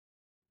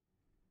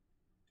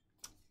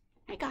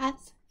Hey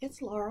guys,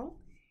 it's Laurel.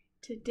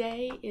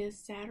 Today is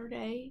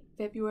Saturday,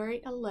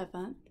 February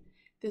 11th.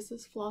 This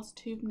is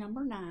FLOSSTUBE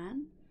number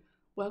 9.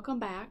 Welcome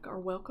back, or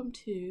welcome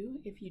to,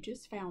 if you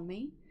just found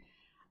me.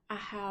 I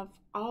have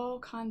all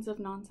kinds of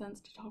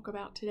nonsense to talk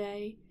about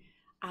today.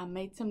 I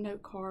made some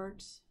note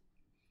cards.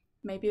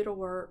 Maybe it'll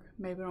work,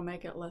 maybe it'll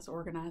make it less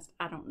organized,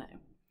 I don't know.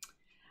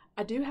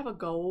 I do have a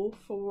goal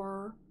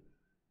for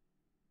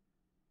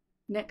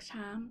next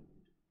time.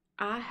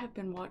 I have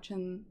been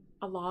watching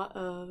a lot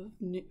of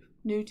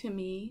new to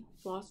me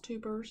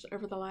flosstubers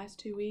over the last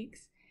 2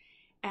 weeks,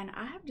 and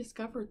I have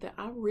discovered that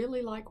I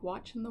really like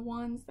watching the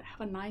ones that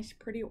have a nice,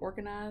 pretty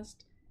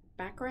organized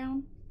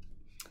background.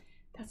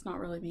 That's not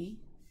really me.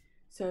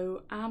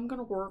 So I'm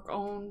gonna work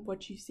on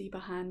what you see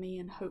behind me,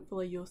 and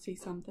hopefully you'll see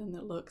something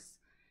that looks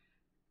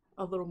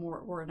a little more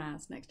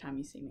organized next time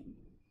you see me.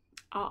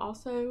 I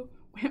also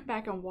went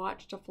back and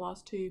watched a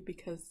FLOSSTUBE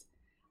because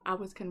I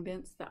was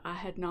convinced that I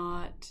had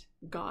not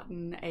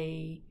gotten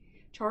a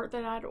chart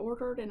that I'd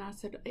ordered, and I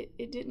said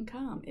it didn't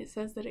come. It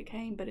says that it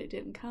came, but it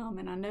didn't come,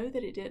 and I know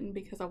that it didn't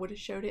because I would have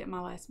showed it in my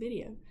last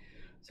video.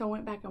 So I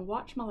went back and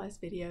watched my last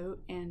video,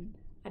 and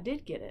I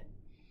did get it.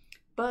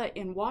 But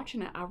in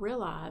watching it, I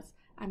realized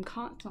I'm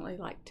constantly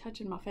like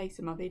touching my face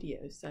in my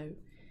videos, so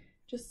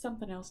just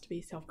something else to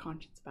be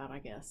self-conscious about, I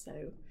guess.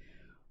 So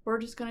we're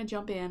just going to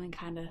jump in and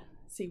kind of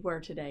see where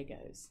today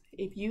goes.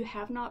 If you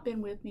have not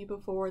been with me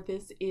before,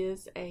 this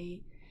is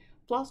a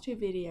FLOSSTUBE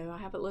video. I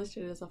have it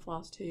listed as a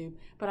FLOSSTUBE,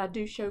 but I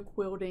do show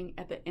quilting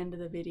at the end of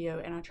the video,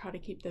 and I try to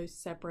keep those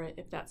separate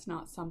if that's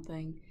not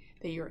something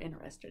that you're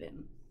interested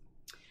in.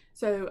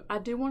 So I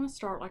do want to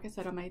start, like I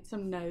said, I made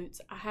some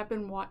notes. I have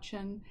been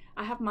watching,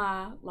 I have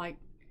my like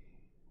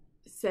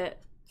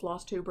set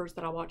flosstubers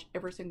that I watch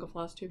every single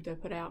FLOSSTUBE they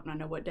put out, and I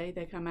know what day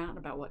they come out and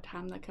about what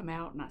time they come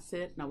out, and I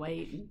sit and I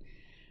wait,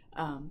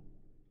 and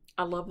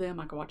I love them.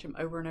 I can watch them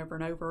over and over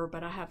and over,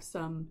 but I have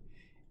some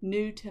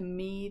new to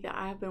me that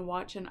I have been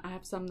watching. I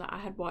have some that I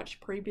had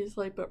watched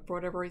previously, but for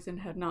whatever reason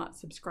had not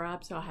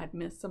subscribed, so I had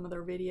missed some of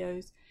their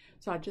videos.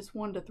 So I just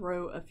wanted to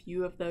throw a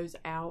few of those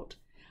out.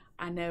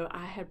 I know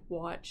I had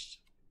watched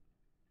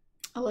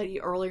a lady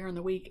earlier in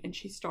the week, and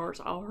she starts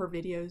all her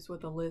videos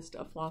with a list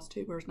of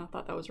flosstubers, and I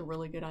thought that was a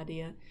really good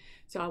idea.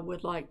 So I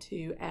would like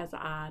to, as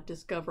I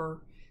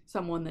discover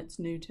someone that's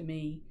new to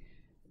me,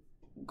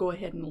 go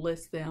ahead and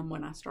list them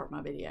when I start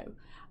my video.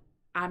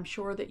 I'm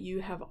sure that you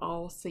have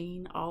all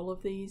seen all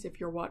of these. If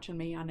you're watching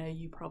me, I know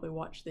you probably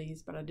watch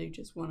these, but I do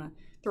just want to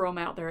throw them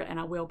out there, and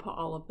I will put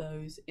all of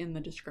those in the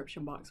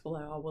description box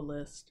below. I will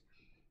list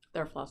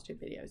their FLOSSTUBE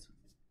videos.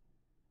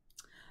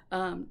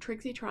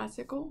 Trixie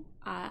Tricycle,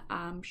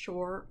 I'm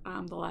sure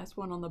I'm the last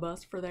one on the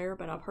bus for there,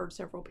 but I've heard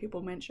several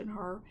people mention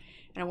her,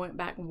 and I went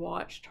back and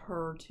watched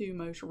her 2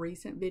 most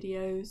recent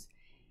videos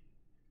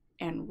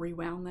and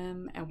rewound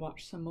them and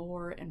watched some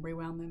more and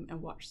rewound them and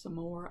watched some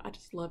more. I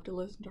just love to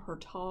listen to her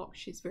talk.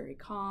 She's very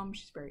calm.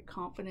 She's very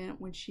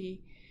confident when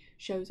she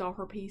shows all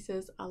her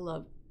pieces. I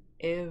love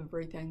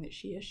everything that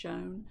she has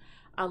shown.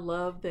 I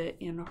love that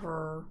in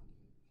her,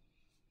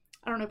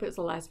 I don't know if it's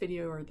the last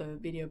video or the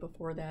video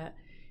before that,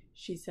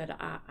 she said,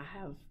 I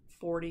have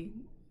 40,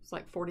 it's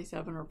like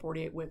 47 or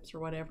 48 whips or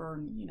whatever,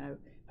 and you know,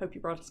 hope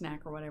you brought a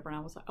snack or whatever. And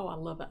I was like, oh, I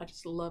love it. I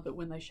just love it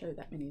when they show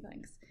that many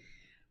things.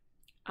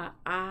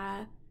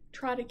 I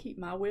try to keep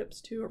my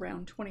whips to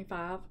around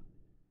 25,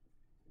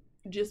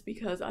 just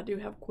because I do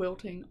have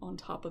quilting on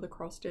top of the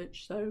cross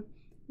stitch, so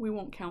we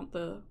won't count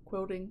the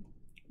quilting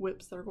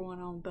whips that are going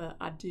on, but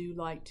I do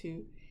like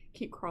to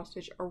keep cross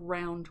stitch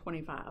around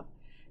 25.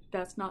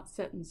 That's not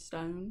set in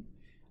stone.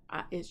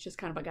 It's just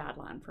kind of a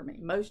guideline for me.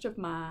 Most of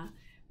my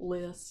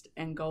list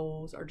and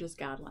goals are just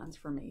guidelines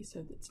for me,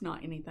 so it's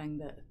not anything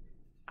that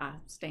I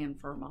stand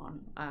firm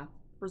on. I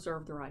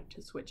reserve the right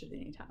to switch at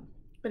any time.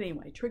 But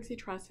anyway, Trixie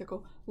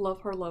Tricycle,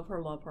 love her, love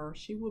her, love her.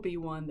 She will be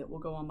one that will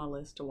go on my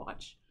list to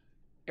watch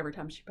every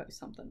time she posts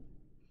something.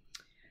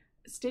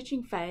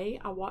 Stitching Faye,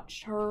 I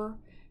watched her.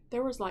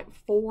 There was like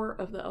 4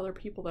 of the other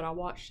people that I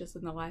watched just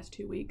in the last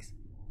 2 weeks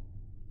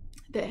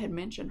that had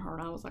mentioned her,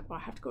 and I was like, well,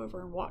 I have to go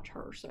over and watch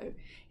her. So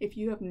if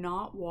you have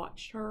not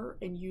watched her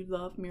and you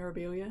love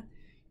Mirabilia,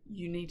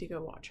 you need to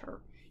go watch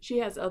her. She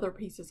has other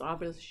pieces,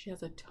 obviously. She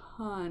has a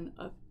ton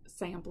of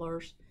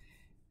samplers.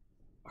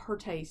 Her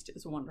taste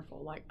is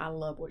wonderful. Like, I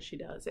love what she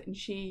does. And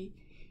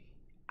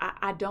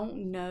I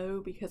don't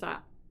know, because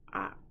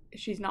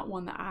she's not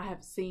one that I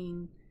have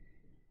seen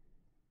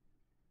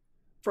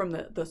from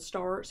the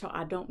start, so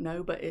I don't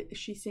know, but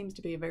she seems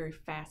to be a very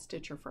fast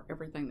stitcher for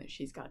everything that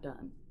she's got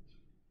done.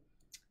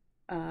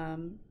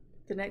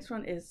 The next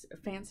one is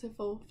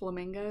Fanciful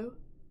Flamingo.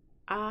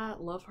 I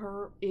love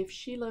her. If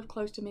she lived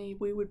close to me,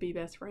 we would be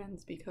best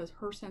friends, because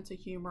her sense of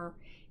humor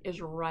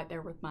is right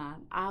there with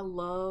mine. I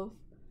love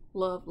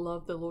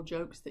the little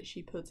jokes that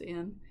she puts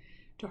in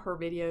to her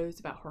videos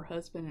about her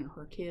husband and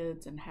her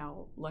kids and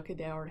how lucky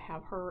they are to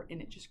have her,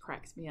 and it just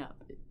cracks me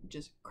up. It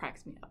just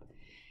cracks me up.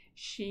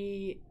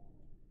 She,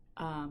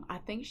 I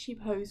think she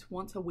posts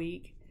once a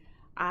week.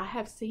 I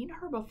have seen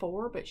her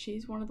before, but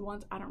she's one of the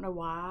ones, I don't know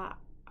why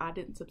I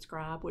didn't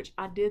subscribe, which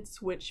I did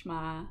switch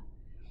my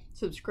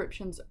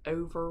subscriptions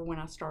over when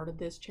I started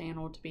this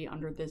channel to be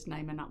under this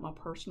name and not my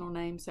personal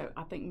name. So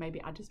I think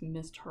maybe I just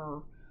missed her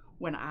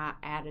when I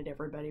added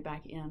everybody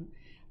back in.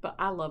 But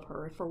I love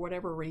her. If for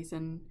whatever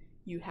reason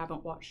you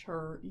haven't watched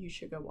her, you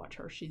should go watch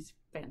her. She's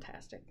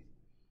fantastic.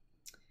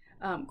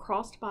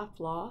 Crossed by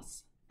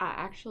Floss. I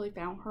actually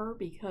found her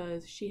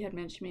because she had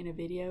mentioned me in a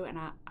video, and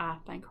I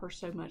thank her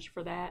so much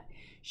for that.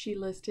 She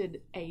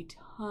listed a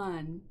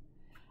ton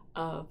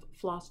of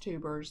floss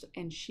tubers,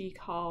 and she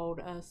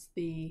called us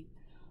the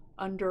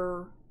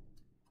under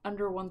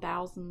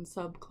 1,000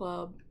 sub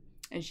club,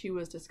 and she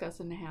was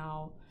discussing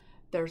how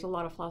there's a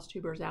lot of floss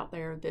tubers out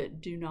there that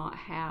do not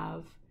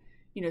have,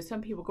 you know,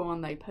 some people go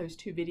on, they post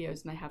 2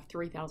 videos and they have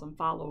 3,000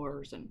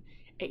 followers and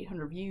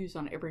 800 views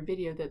on every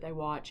video that they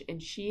watch.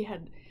 And she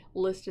had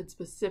listed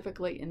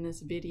specifically in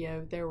this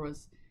video, there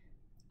was,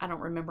 I don't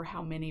remember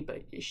how many,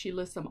 but she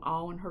lists them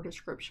all in her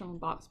description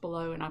box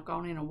below, and I've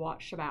gone in and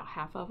watched about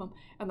half of them,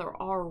 and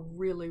there are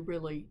really,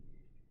 really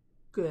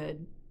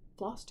good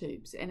floss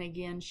tubes. And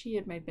again, she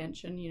had made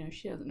mention, you know,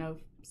 she doesn't know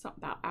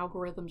something about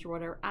algorithms or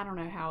whatever. I don't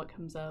know how it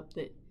comes up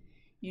that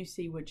you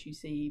see what you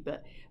see,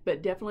 but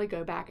definitely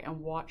go back and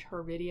watch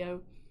her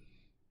video.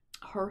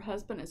 Her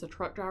husband is a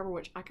truck driver,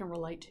 which I can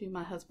relate to.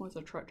 My husband was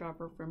a truck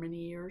driver for many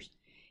years.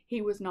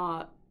 He was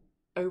not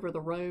over the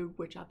road,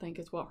 which I think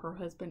is what her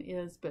husband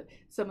is, but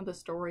some of the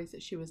stories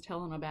that she was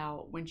telling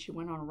about when she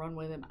went on a run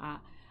with him,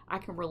 I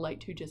can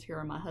relate to just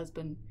hearing my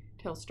husband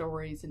tell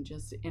stories and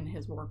just in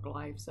his work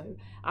life. So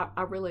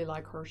I really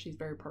like her. She's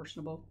very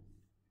personable,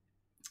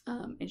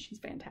 and she's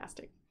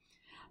fantastic.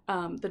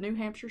 The New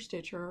Hampshire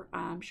Stitcher,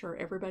 I'm sure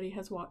everybody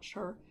has watched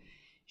her.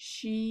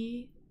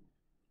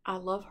 I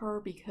love her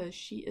because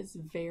she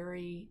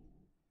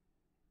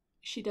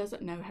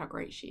doesn't know how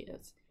great she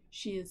is.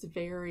 She is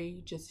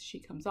very just, she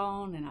comes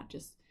on and I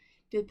just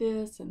did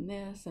this and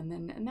this, and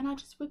then I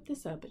just whip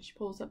this up, and she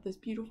pulls up this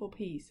beautiful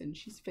piece, and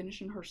she's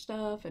finishing her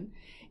stuff, and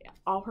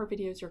all her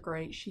videos are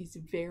great. She's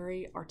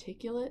very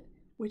articulate,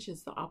 which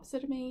is the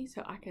opposite of me,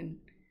 so I can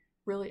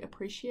really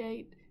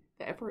appreciate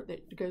the effort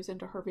that goes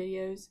into her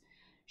videos.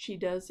 She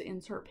does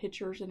insert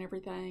pictures and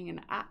everything,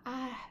 and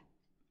I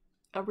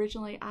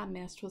originally I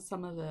messed with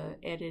some of the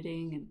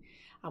editing, and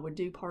I would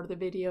do part of the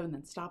video and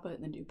then stop it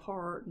and then do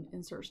part and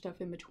insert stuff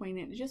in between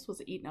it. It just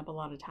was eating up a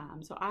lot of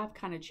time. So I've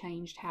kind of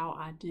changed how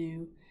I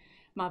do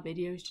my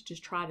videos to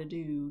just try to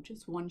do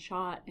just one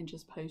shot and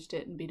just post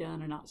it and be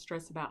done and not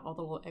stress about all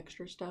the little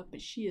extra stuff. But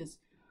she is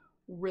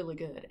really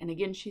good. And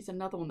again, she's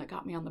another one that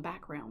got me on the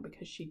background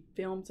because she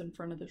films in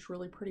front of this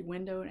really pretty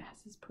window and it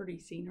has this pretty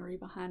scenery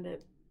behind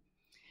it.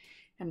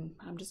 And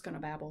I'm just going to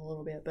babble a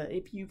little bit. But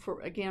if you,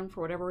 for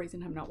whatever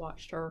reason, have not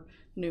watched her,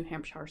 New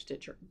Hampshire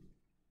Stitcher.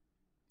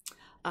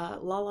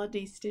 Lala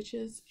D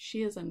Stitches,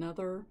 she is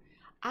another.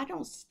 I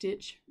don't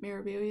stitch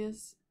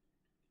Mirabilias.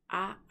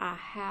 I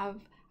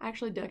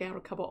actually dug out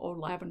a couple old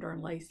lavender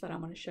and lace that I'm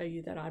going to show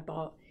you that I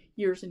bought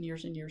years and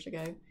years and years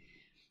ago.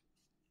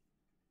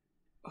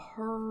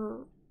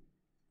 Her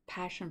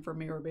passion for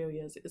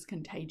Mirabilias is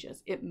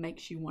contagious. It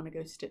makes you want to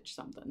go stitch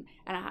something.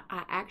 And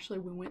I actually,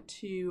 we went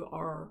to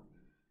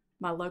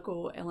my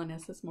local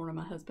LNS this morning.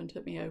 My husband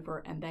took me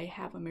over, and they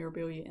have a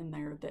Mirabilia in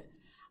there that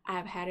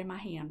I've had in my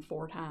hand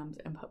 4 times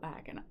and put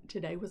back. And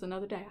today was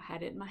another day. I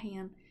had it in my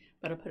hand,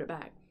 but I put it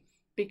back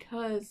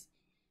because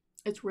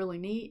it's really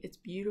neat. It's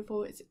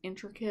beautiful. It's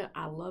intricate.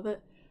 I love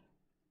it.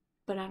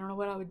 But I don't know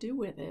what I would do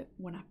with it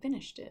when I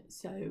finished it.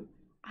 So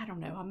I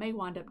don't know. I may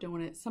wind up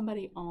doing it.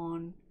 Somebody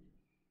on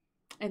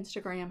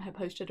Instagram had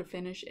posted a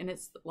finish, and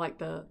it's like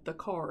the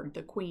card,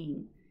 the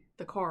queen,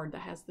 the card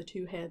that has the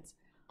 2 heads.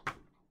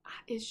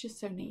 It's just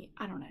so neat.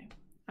 I don't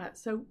know.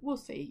 So we'll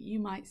see. You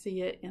might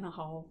see it in a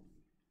haul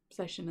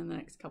session in the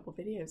next couple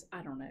videos.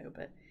 I don't know.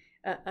 But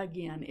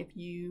again, if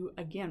you,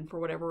 for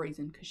whatever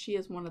reason, because she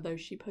is one of those,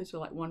 she posted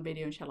like one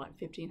video and she had like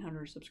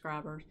 1,500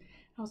 subscribers.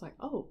 I was like,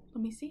 oh,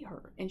 let me see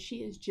her. And she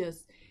is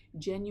just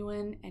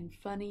genuine and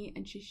funny,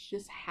 and she's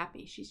just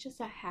happy. She's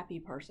just a happy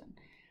person.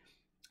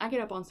 I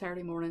get up on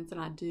Saturday mornings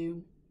and I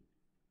do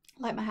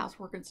like my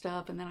housework and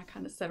stuff, and then I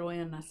kind of settle in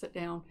and I sit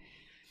down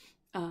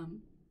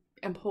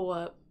and pull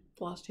up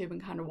FLOSSTUBE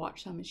and kind of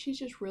watch some. And she's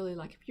just really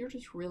like, if you're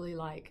just really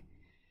like,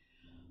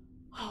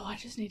 oh, I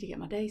just need to get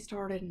my day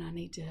started and I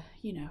need to,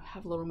 you know,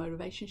 have a little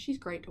motivation, she's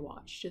great to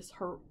watch. Just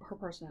her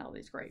personality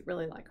is great.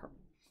 Really like her.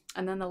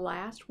 And then the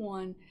last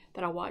one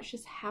that I watched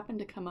just happened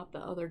to come up the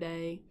other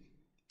day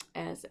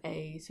as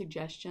a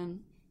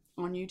suggestion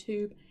on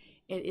YouTube.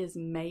 It is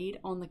Made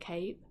on the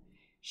Cape.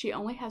 She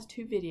only has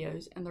 2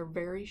 videos, and they're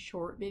very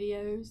short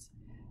videos,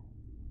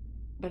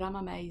 but I'm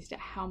amazed at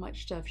how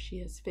much stuff she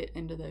has fit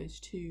into those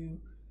 2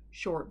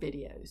 short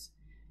videos.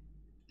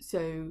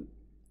 So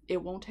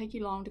it won't take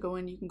you long to go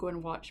in. You can go in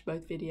and watch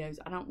both videos.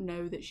 I don't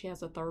know that she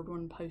has a 3rd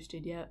one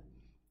posted yet.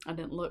 I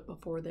didn't look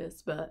before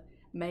this, but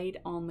Made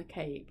on the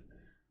Cape.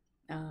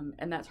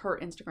 And that's her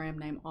Instagram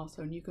name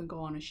also. And you can go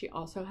on, and she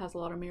also has a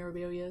lot of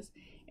Mirabilias,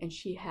 and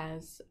she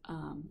has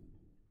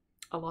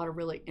a lot of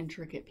really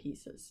intricate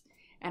pieces.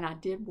 And I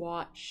did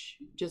watch,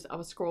 I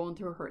was scrolling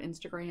through her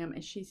Instagram,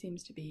 and she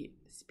seems to be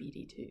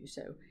speedy too.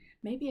 So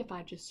maybe if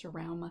I just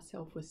surround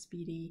myself with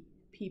speedy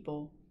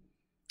people,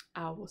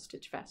 I will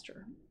stitch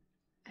faster.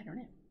 I don't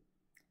know.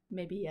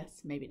 Maybe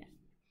yes, maybe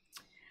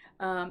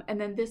no. And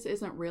then this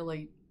isn't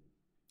really,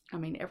 I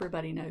mean,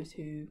 everybody knows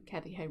who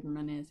Kathy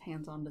Haberman is,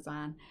 Hands-On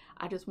Design.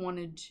 I just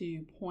wanted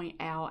to point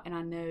out, and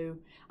I know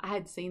I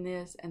had seen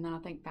this, and then I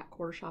think Fat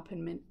Quarter Shop had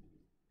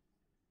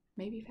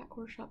maybe Fat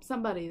Quarter Shop,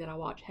 somebody that I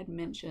watch had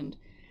mentioned,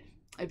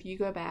 if you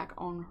go back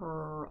on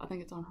her, I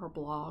think it's on her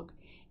blog,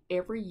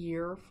 every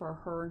year for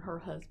her and her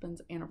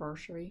husband's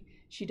anniversary,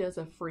 she does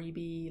a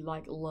freebie,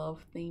 like,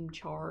 love theme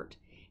chart,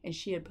 and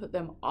she had put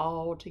them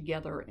all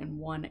together in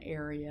one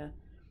area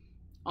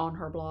on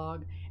her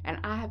blog. And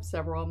I have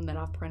several of them that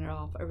I've printed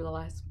off over the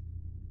last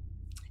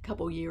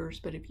couple years,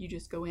 but if you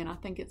just go in, I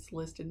think it's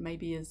listed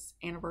maybe as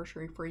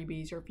anniversary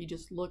freebies, or if you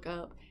just look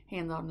up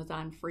Hands-On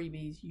Design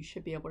freebies, you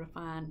should be able to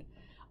find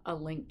a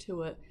link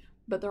to it.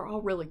 But they're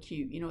all really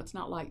cute. You know, it's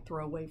not like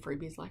throwaway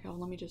freebies like, oh,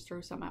 let me just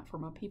throw something out for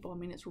my people. I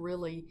mean, it's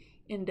really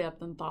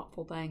in-depth and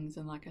thoughtful things.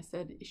 And like I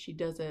said, she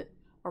does it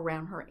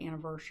around her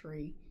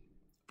anniversary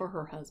for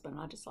her husband.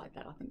 I just like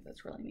that. I think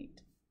that's really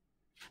neat.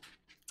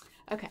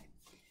 Okay,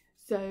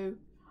 so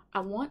I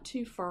want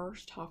to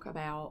first talk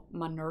about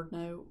my nerd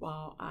note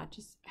while I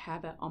just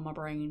have it on my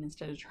brain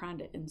instead of trying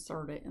to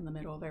insert it in the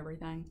middle of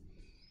everything.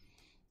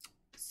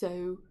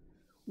 So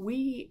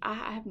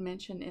I have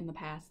mentioned in the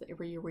past that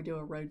every year we do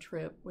a road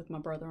trip with my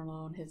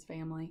brother-in-law and his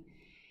family.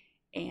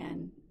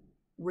 And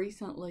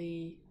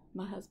recently,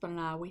 my husband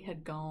and I, we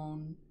had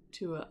gone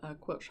to a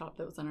quilt shop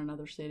that was in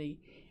another city,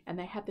 and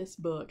they had this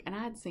book. And I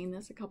had seen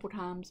this a couple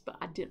times, but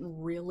I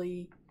didn't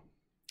really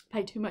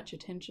pay too much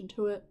attention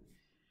to it.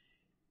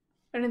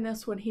 And in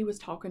this one, he was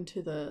talking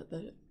to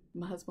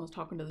my husband was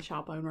talking to the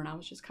shop owner, and I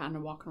was just kind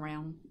of walking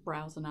around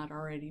browsing. I'd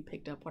already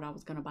picked up what I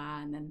was going to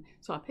buy, and then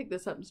so I picked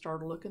this up and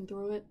started looking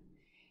through it.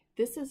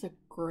 This is a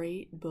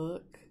great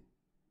book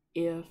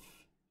if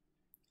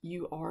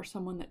you are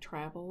someone that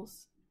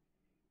travels.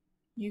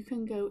 You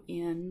can go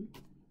in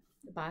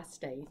by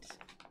state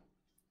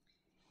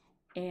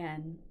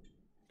and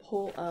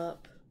pull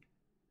up,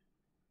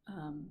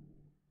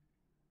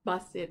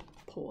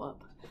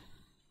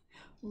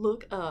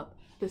 look up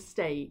the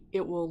state.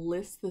 It will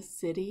list the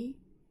city,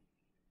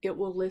 it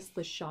will list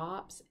the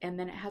shops, and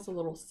then it has a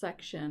little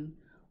section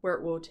where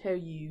it will tell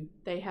you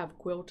they have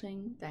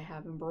quilting, they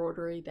have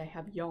embroidery, they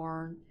have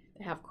yarn,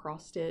 they have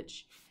cross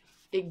stitch.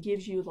 It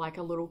gives you like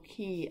a little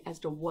key as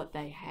to what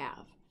they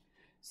have.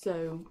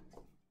 So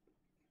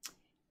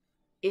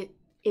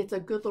it's a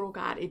good little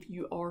guide if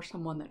you are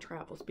someone that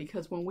travels,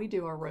 because when we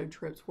do our road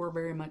trips, we're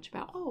very much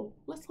about, oh,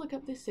 let's look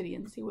up this city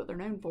and see what they're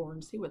known for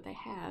and see what they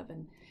have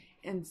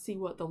and see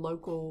what the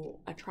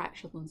local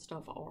attractions and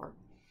stuff are.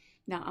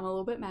 Now, I'm a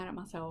little bit mad at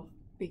myself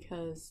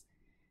because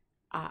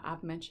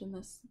I've mentioned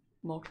this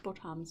multiple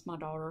times. My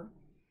daughter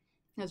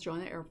has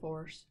joined the Air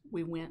Force.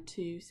 We went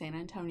to San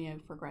Antonio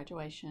for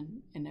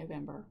graduation in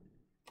November.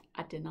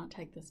 I did not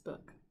take this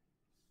book.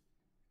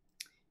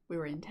 We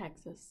were in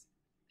Texas.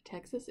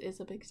 Texas is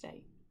a big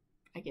state.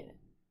 I get it.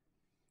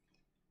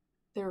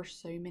 There are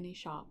so many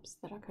shops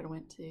that I could have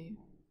went to,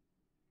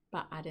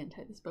 but I didn't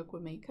take this book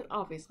with me because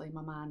obviously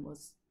my mind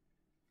was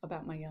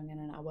about my youngin'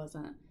 and I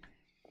wasn't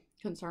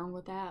concerned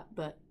with that.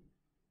 But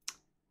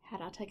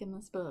had I taken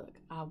this book,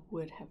 I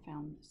would have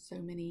found so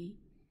many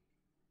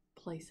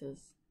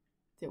places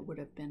that would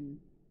have been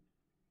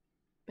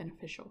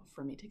beneficial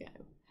for me to go.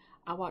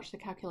 I watched The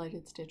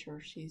Calculated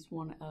Stitcher. She's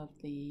one of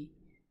the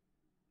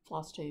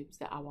FLOSSTUBEs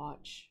that I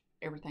watch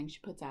everything she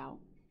puts out.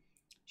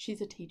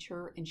 She's a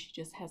teacher, and she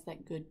just has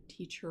that good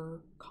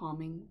teacher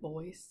calming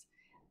voice,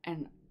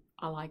 and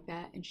I like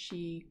that. And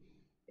she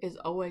is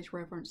always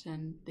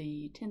referencing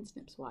the Tin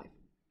Snip's wife.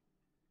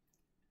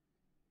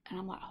 And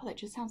I'm like, oh, that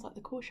just sounds like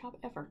the coolest shop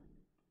ever.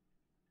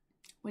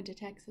 Went to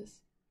Texas,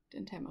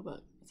 didn't take my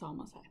book. That's all I'm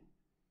gonna say.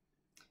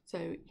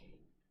 So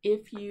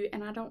if you,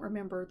 and I don't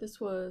remember, this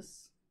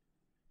was,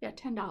 yeah,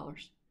 $10.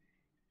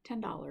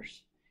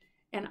 $10.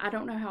 And I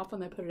don't know how often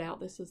they put it out.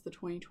 This is the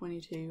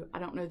 2022. I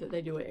don't know that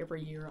they do it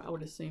every year. I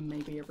would assume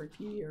maybe every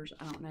few years.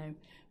 I don't know.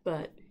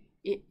 But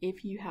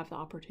if you have the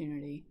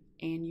opportunity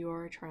and you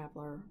are a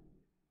traveler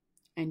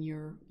and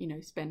you're,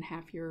 spend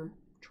half your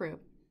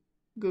trip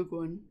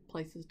Googling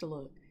places to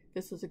look,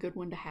 this is a good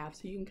one to have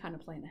so you can kind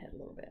of plan ahead a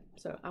little bit.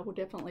 So I will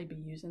definitely be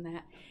using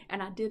that.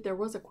 And there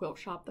was a quilt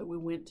shop that we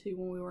went to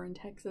when we were in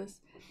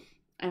Texas.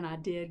 And I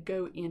did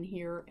go in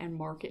here and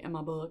mark it in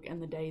my book and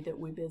the day that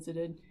we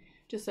visited,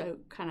 just so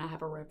kind of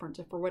have a reference.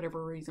 If for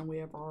whatever reason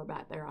we ever are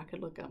back there, I could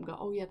look up and go,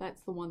 oh yeah,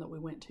 that's the one that we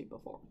went to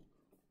before.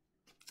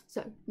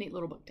 So neat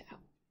little book to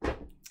have.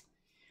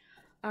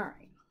 All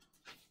right.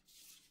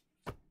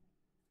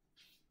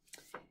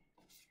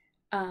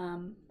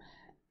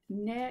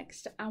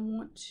 Next, I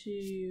want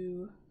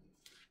to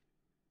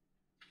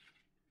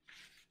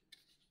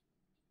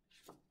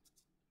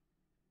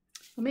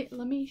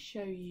let me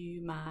show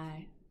you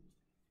my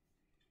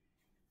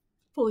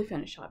fully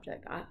finished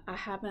object. I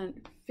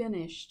haven't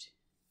finished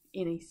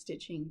any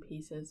stitching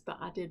pieces, but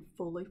I did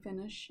fully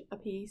finish a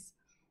piece.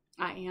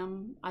 I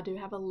do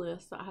have a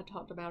list that I had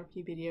talked about a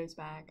few videos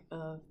back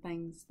of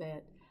things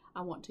that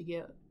I want to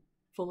get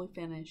fully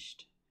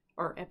finished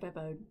or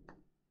FFO'd.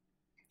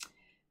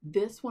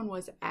 This one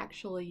was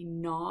actually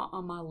not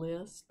on my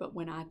list, but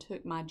when I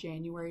took my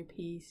January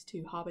piece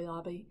to Hobby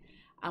Lobby,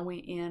 I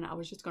went in, I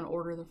was just going to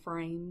order the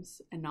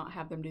frames and not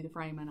have them do the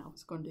framing. I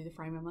was going to do the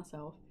framing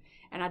myself.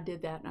 And I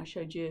did that, and I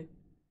showed you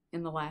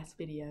in the last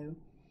video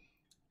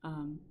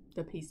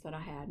the piece that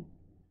I had.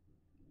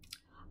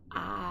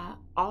 I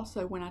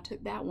also, when I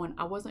took that one,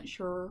 I wasn't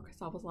sure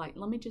because I was like,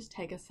 let me just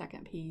take a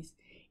second piece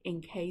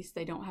in case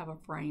they don't have a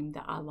frame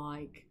that I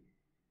like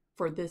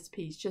for this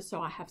piece, just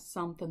so I have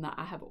something that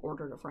I have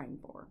ordered a frame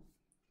for.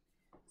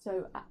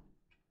 So,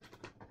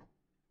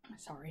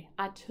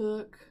 I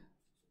took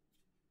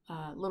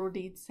Little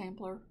Deeds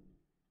Sampler,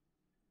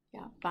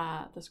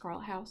 by the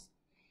Scarlet House.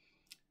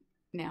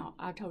 Now,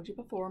 I've told you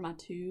before, my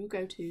two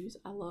go-tos,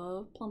 I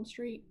love Plum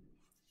Street,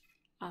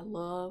 I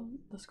love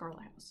the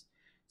Scarlet House.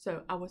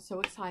 So I was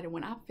so excited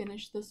when I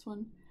finished this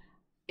one.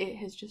 It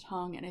has just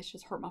hung and it's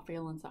just hurt my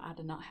feelings that I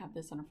did not have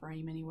this in a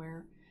frame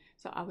anywhere.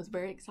 So I was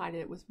very excited.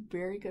 It was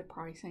very good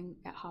pricing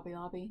at Hobby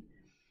Lobby.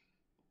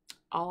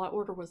 All I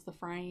ordered was the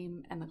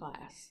frame and the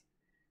glass.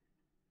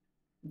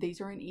 These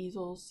are in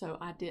easels, so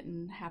I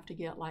didn't have to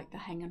get like the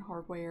hanging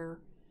hardware.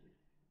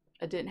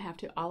 I didn't have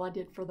to. All I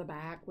did for the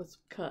back was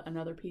cut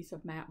another piece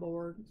of mat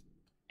board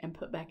and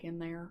put back in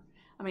there.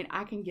 I mean,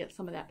 I can get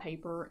some of that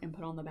paper and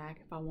put on the back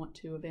if I want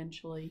to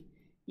eventually.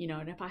 You know,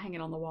 and if I hang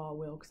it on the wall, I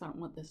will, because I don't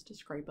want this to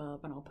scrape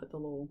up, and I'll put the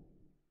little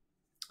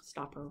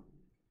stopper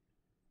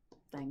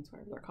things,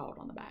 whatever they're called,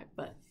 on the back.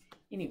 But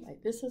anyway,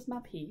 this is my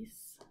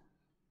piece.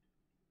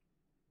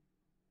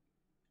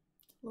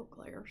 A little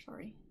glare,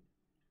 sorry.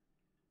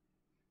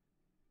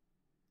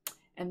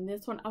 And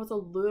this one, I was a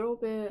little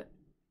bit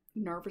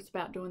nervous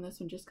about doing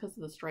this one just because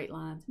of the straight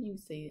lines. And you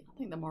can see, I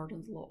think the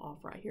margin's a little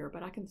off right here,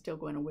 but I can still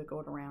go in and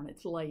wiggle it around.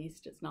 It's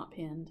laced, it's not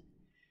pinned.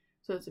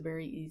 So it's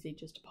very easy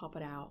just to pop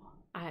it out.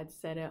 I had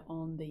set it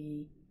on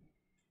the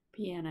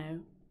piano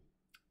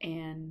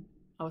and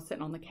I was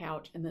sitting on the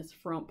couch, and this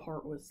front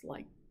part was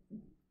like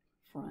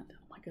oh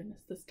my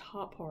goodness, this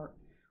top part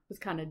was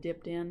kind of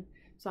dipped in.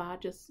 So I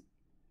just,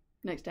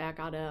 next day I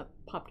got up,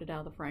 popped it out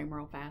of the frame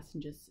real fast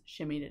and just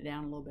shimmied it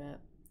down a little bit,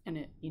 and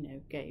it, you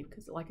know, gave,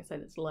 because like I said,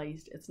 it's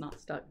laced, it's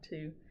not stuck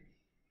to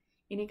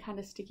any kind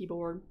of sticky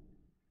board.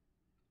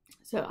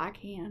 So I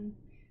can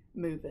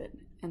move it,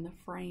 and the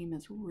frame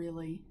is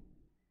really,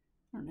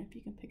 I don't know if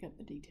you can pick up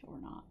the detail or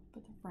not,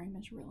 but the frame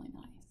is really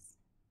nice.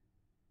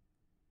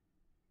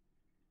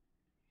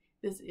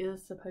 This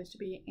is supposed to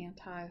be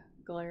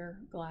anti-glare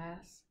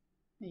glass.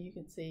 And you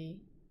can see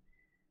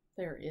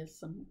there is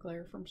some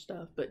glare from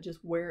stuff, but just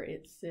where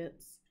it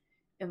sits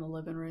in the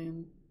living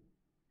room,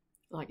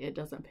 like, it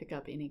doesn't pick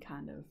up any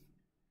kind of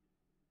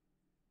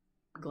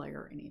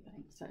glare or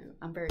anything. So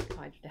I'm very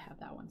excited to have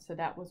that one. So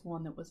that was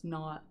one that was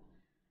not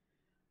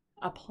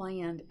a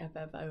planned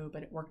FFO,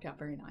 but it worked out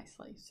very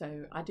nicely.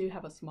 So I do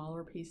have a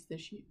smaller piece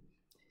this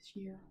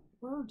year.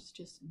 Words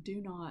just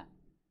do not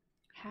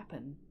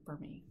happen for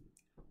me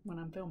when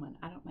I'm filming.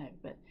 I don't know,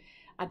 but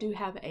I do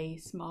have a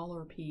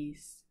smaller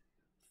piece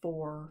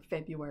for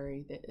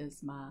February that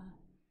is my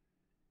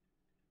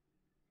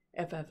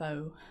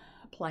FFO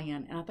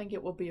plan, and I think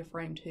it will be a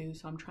frame too.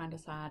 So I'm trying to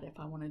decide if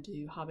I want to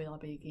do Hobby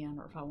Lobby again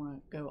or if I want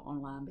to go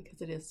online,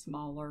 because it is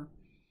smaller.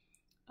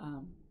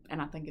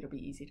 And I think it'll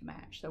be easy to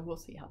match. So we'll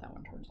see how that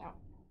one turns out.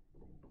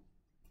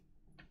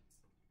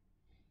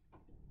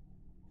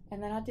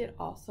 And then I did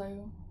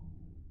also,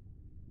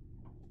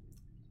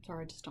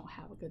 sorry, I just don't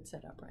have a good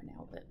setup right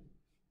now, but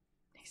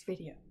next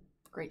video,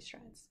 great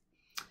strides.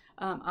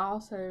 Now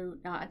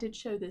I did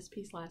show this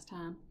piece last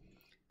time.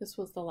 This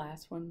was the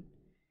last one.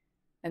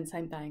 And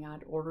same thing,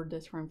 I'd ordered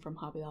this from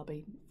Hobby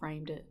Lobby,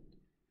 framed it,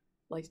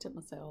 laced it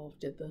myself,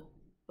 did the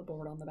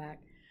board on the back.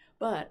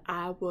 But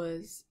I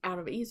was out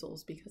of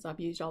easels because I've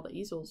used all the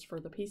easels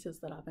for the pieces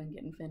that I've been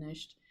getting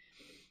finished.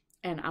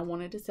 And I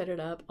wanted to set it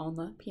up on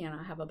the piano.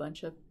 I have a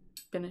bunch of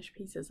finished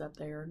pieces up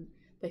there, and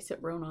they sit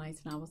real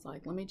nice. And I was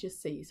like, let me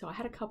just see. So I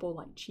had a couple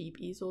like cheap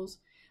easels,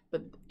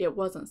 but it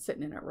wasn't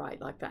sitting in it right.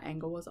 Like the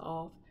angle was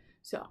off.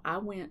 So I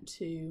went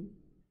to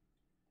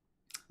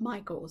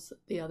Michael's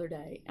the other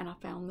day and I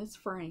found this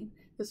frame.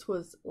 This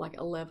was like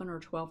 $11 or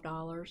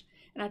 $12.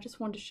 And I just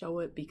wanted to show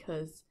it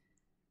because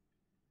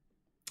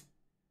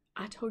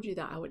I told you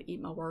that I would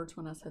eat my words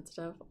when I said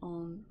stuff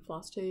on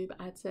FLOSSTUBE.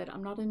 I had said,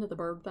 I'm not into the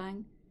bird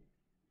thing.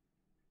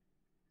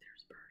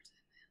 There's birds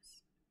in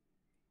this.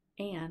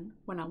 And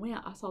when I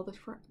went, I saw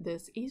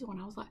this easel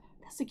and I was like,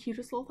 that's the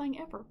cutest little thing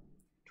ever.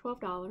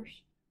 $12.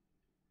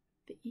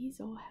 The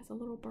easel has a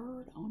little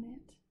bird on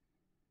it.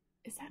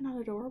 Is that not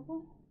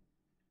adorable?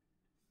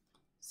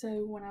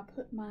 So when I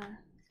put my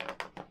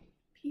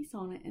piece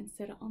on it and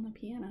set it on the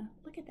piano,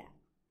 look at that.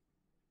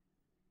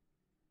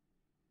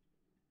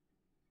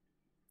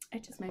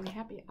 It just made me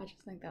happy. I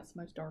just think that's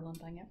the most darling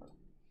thing ever.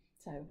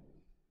 So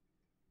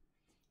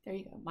there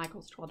you go.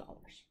 Michael's $12.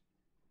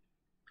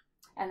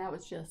 And that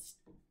was just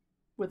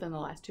within the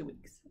last 2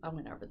 weeks. I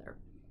went over there.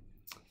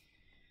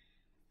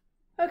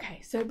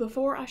 Okay, so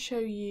before I show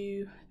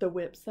you the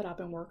whips that I've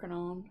been working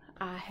on,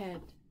 I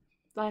had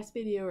last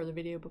video or the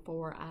video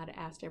before, I'd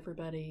asked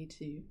everybody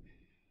to,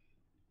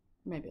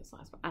 maybe it was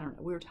last one, I don't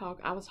know,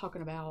 I was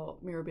talking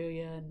about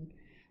Mirabilia and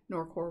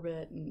Nora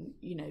Corbett, and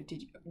you know, do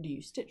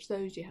you stitch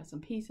those? Do you have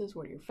some pieces?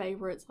 What are your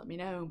favorites? Let me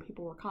know. And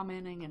people were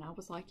commenting, and I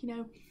was like, you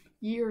know,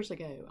 years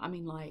ago, I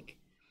mean, like,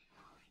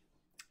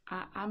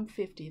 I'm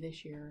 50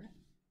 this year,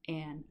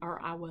 and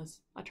I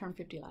turned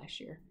 50 last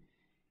year.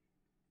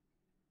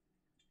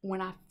 When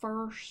I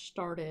first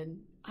started,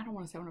 I don't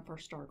want to say when I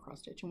first started cross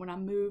stitching, when I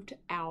moved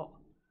out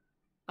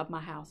of my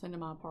house into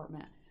my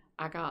apartment,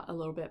 I got a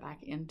little bit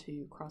back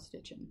into cross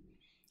stitching.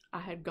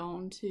 I had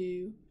gone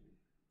to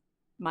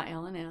my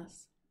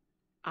LNS.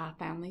 I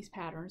found these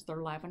patterns.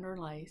 They're lavender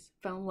and lace.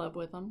 Fell in love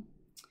with them.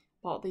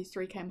 Bought these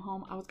 3, came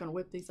home. I was going to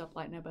whip these up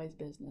like nobody's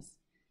business.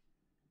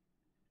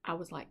 I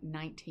was like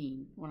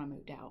 19 when I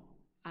moved out.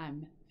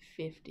 I'm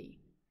 50.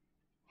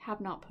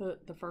 Have not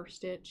put the first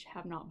stitch,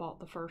 have not bought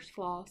the first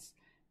floss,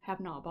 have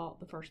not bought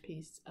the first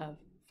piece of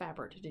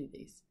fabric to do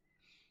these.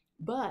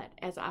 But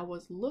as I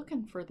was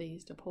looking for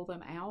these to pull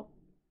them out,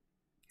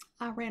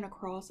 I ran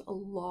across a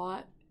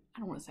lot, I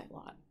don't want to say a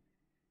lot,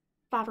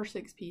 5 or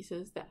 6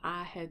 pieces that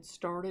I had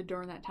started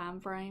during that time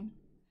frame.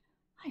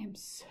 I am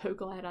so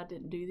glad I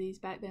didn't do these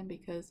back then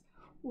because,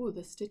 ooh,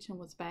 the stitching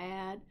was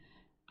bad.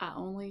 I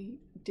only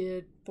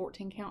did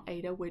 14 count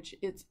Aida, which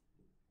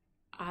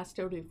I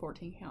still do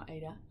 14 count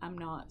Aida. I'm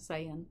not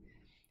saying,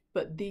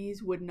 but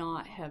these would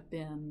not have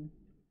been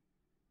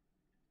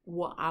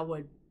what I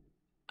would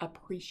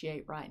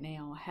appreciate right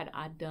now had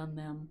I done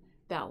them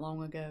that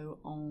long ago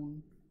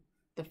on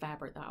the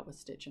fabric that I was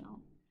stitching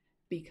on.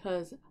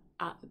 Because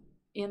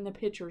in the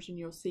pictures, and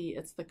you'll see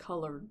it's the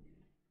colored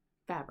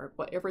fabric,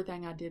 but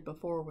everything I did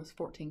before was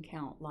 14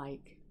 count,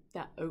 like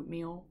that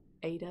oatmeal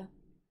Aida,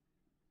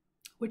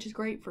 which is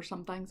great for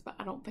some things, but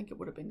I don't think it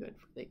would have been good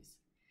for these.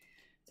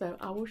 So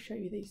I will show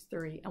you these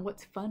 3. And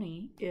what's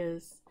funny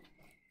is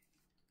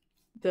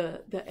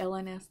the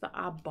LNS that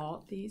I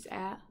bought these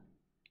at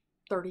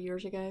 30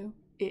 years ago,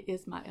 it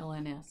is my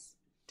LNS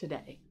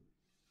today,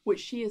 which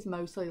she is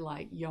mostly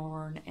like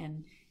yarn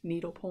and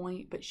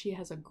needlepoint, but she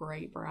has a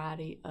great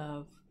variety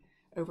of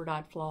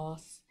overdyed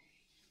floss,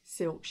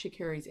 silk. She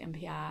carries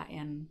MPI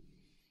and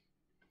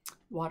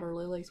water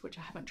lilies, which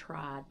I haven't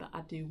tried, but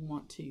I do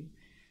want to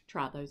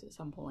try those at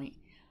some point.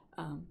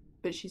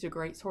 But she's a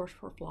great source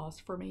for floss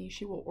for me.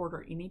 She will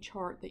order any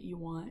chart that you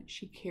want.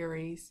 She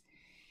carries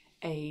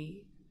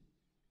a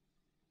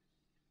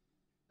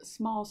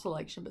small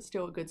selection, but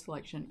still a good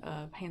selection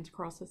of Hands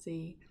Across the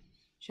Sea.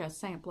 She has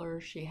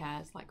samplers. She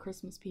has like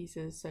Christmas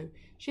pieces. So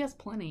she has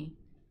plenty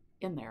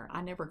in there.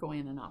 I never go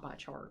in and not buy a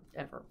chart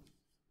ever.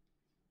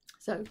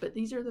 So, but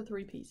these are the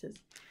 3 pieces.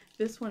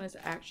 This one is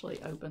actually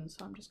open,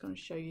 so I'm just going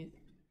to show you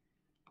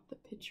the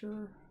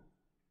picture.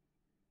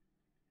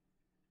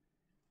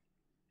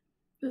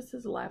 This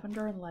is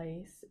lavender and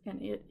lace,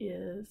 and it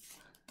is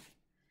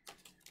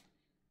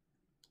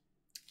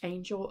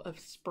Angel of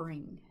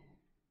Spring.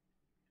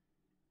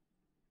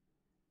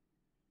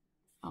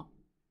 Oh,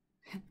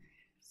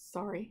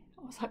 sorry.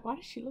 I was like, why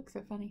does she look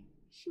so funny?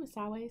 She was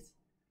sideways.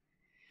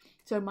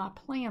 So my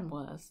plan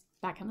was,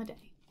 back in the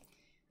day,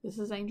 this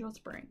is Angel of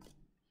Spring.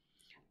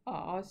 I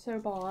also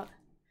bought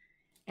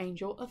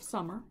Angel of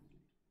Summer.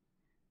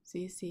 So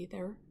you see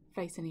they're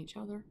facing each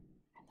other, and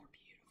they're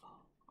beautiful.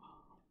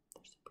 Oh,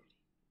 they're so pretty.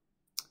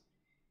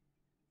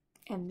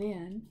 And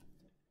then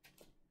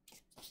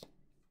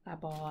I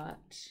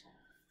bought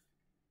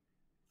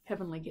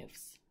Heavenly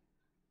Gifts.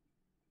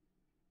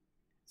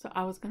 So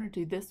I was going to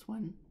do this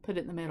one, put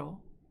it in the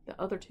middle.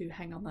 The other 2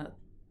 hang on the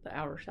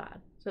outer side.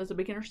 So as a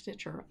beginner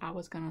stitcher, I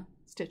was going to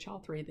stitch all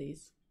 3 of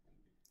these.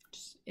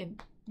 Just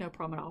no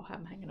problem at all, have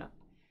them hanging up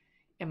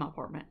in my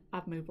apartment.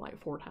 I've moved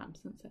like 4 times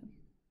since then.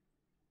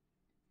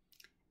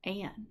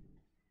 And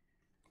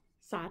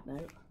side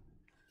note,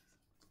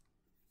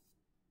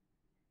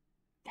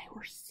 they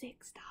were $6.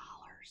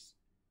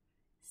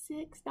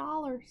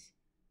 $6.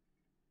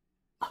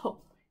 Oh,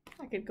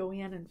 I could go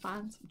in and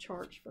find some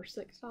charts for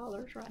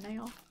 $6 right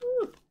now.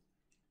 Woo.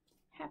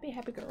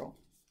 Happy girl.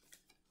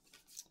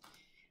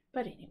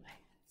 But anyway,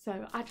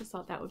 so I just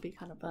thought that would be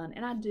kind of fun.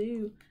 And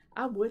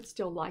I would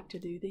still like to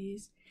do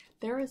these.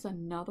 There is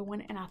another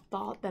one, and I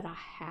thought that I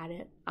had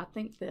it. I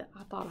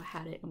thought I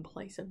had it in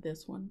place of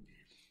this one.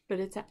 But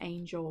it's an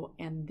angel,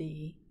 and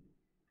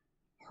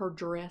her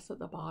dress at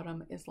the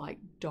bottom is like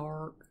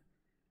dark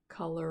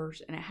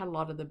colors, and it had a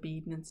lot of the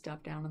beading and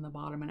stuff down in the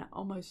bottom, and it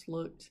almost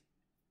looked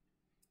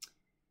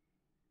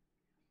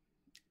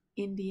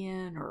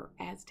Indian or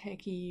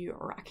Aztec-y,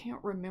 or I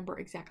can't remember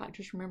exactly. I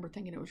just remember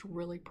thinking it was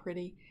really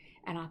pretty,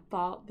 and I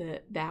thought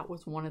that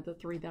was one of the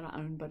 3 that I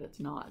owned, but it's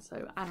not.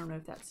 So I don't know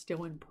if that's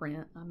still in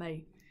print. I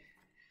may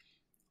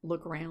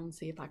look around,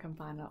 see if I can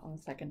find it on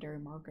a secondary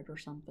market or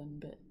something,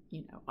 but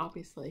you know,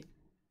 obviously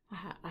I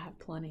have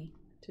plenty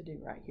to do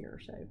right here,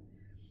 so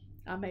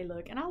I may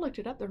look. And I looked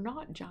it up, they're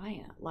not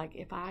giant. Like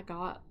if I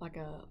got like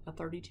a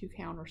 32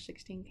 count or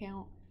 16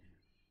 count,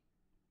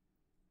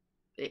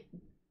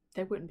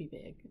 they wouldn't be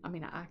big. I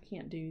mean, I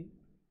can't do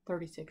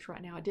 36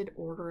 right now. I did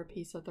order a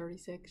piece of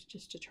 36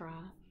 just to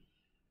try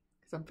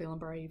because I'm feeling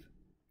brave,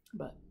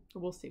 but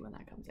we'll see when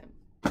that comes in.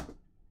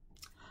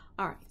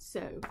 All right,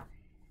 so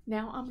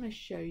now I'm going to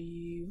show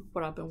you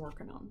what I've been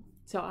working on.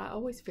 So I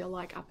always feel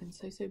like I've been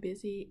so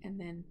busy, and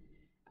then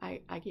I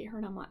get here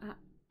and I'm like,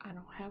 I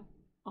don't have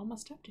all my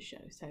stuff to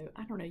show. So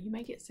I don't know, you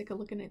may get sick of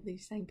looking at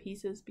these same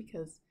pieces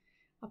because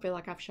I feel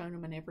like I've shown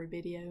them in every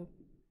video.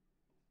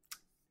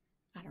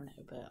 I don't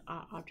know, but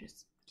I'll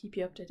just keep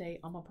you up to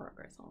date on my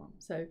progress on them.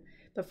 So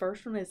the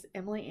first one is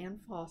Emily Ann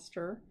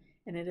Foster,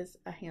 and it is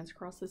a Hands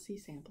Across the Sea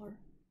sampler.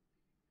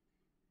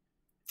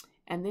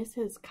 And this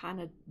has kind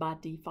of by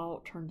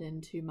default turned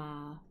into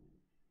my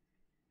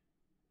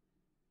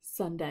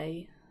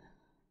Sunday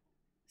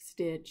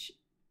stitch.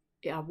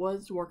 I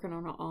was working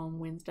on it on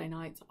Wednesday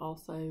nights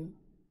also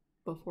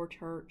before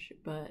church,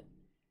 but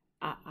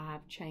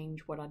I've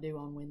changed what I do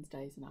on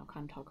Wednesdays, and I'll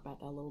kind of talk about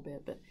that a little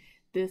bit. But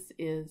this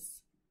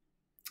is,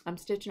 I'm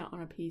stitching it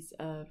on a piece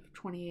of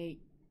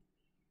 28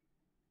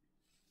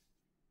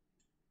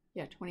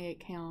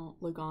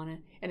 count Lugana,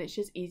 and it's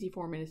just easy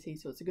for me to see,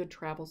 so it's a good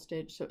travel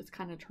stitch. So it's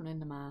kind of turned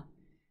into my,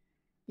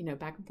 you know,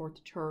 back and forth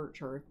to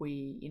church, or if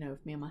we, you know,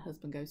 if me and my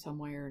husband go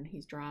somewhere and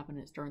he's driving,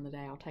 it's during the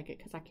day, I'll take it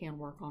because I can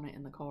work on it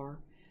in the car.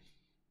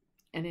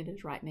 And it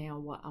is right now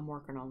what I'm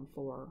working on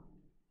for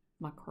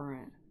my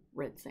current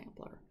red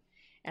sampler.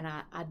 And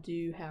I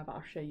do have,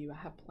 I'll show you, I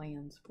have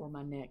plans for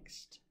my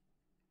next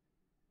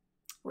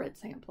red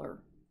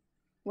sampler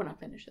when I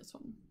finish this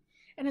one.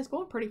 And it's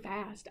going pretty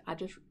fast. I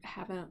just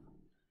haven't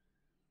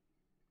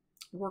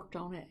worked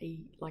on it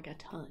like a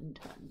ton.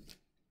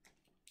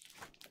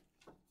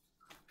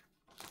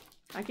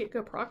 I get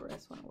good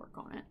progress when I work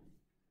on it.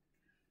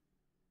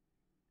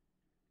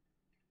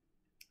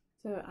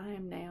 So I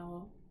am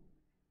now,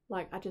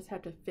 like, I just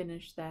have to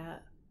finish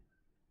that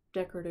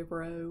decorative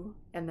row,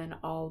 and then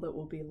all that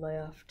will be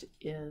left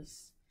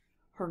is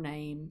her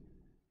name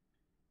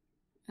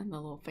and the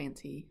little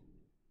fancy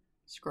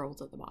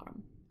scrolls at the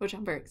bottom, which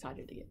I'm very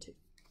excited to get to.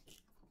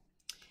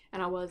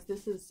 And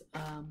this is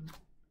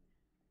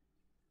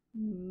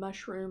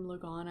Mushroom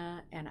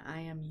Lugana, and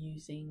I am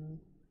using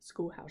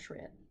Schoolhouse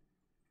Red.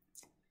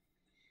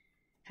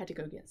 Had to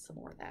go get some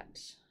more of that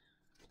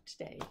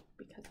today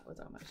because I was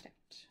almost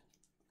out.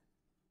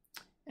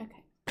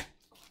 Okay.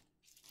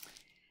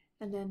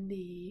 And then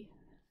the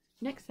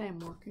next thing I'm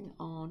working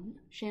on,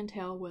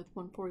 Chantel with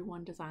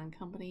 141 Design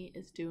Company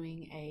is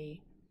doing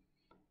a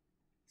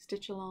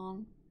stitch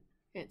along.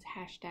 It's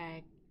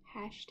hashtag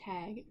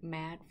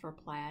mad for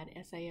plaid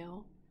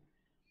SAL.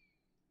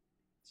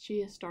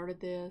 She has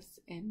started this,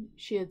 and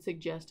she had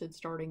suggested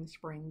starting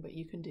spring, but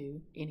you can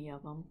do any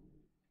of them.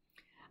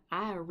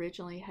 I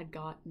originally had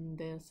gotten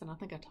this, and I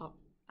think I don't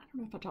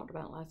know if I talked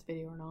about it last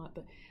video or not,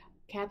 but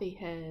Kathy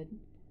had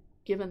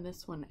given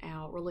this one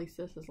out, released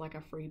this as like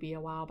a freebie a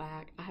while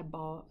back. I had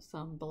bought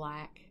some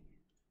black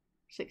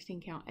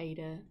 16 count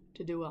Aida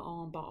to do it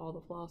on, bought all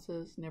the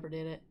flosses, never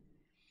did it.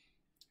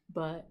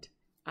 But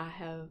I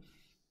have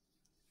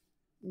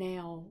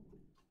now,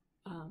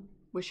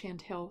 with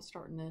Chantel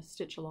starting this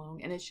stitch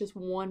along, and it's just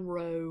one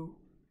row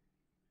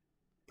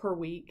per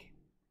week.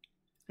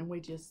 And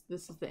this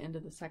is the end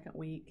of the second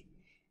week.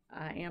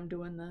 I am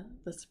doing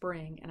the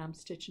spring, and I'm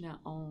stitching it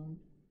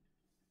on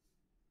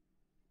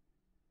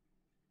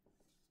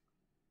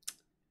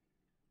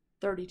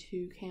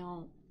 .32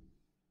 count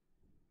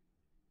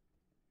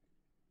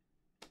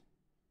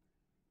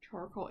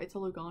charcoal. It's a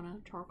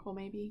Lugana charcoal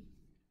maybe.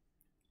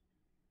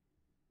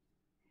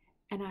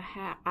 And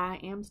I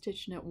am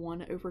stitching it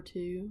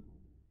 1/2.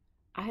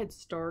 I had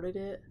started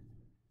it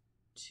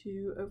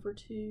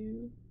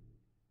 2/2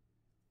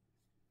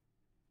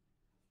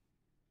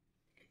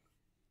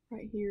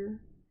 right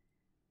here,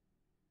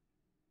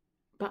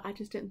 but I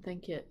just didn't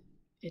think it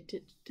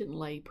didn't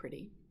lay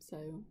pretty,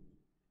 so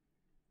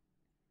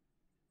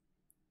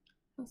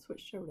I'll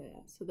switch over to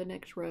that. So the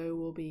next row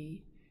will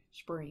be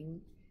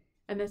spring,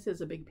 and this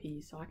is a big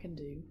piece, so I can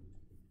do,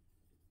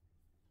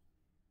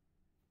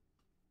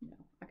 you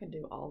know, I can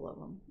do all of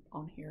them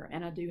on here.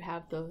 And I do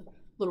have the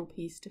little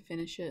piece to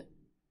finish it.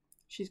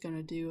 She's going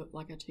to do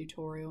like a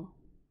tutorial,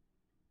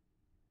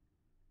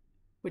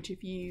 which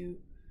if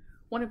you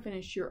want to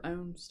finish your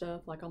own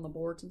stuff like on the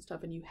boards and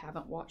stuff and you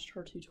haven't watched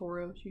her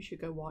tutorials, you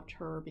should go watch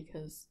her,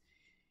 because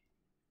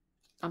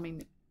I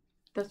mean,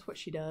 that's what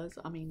she does.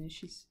 I mean,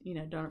 she's, you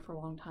know, done it for a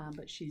long time,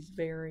 but she's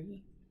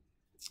very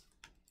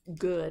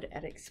good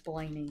at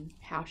explaining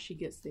how she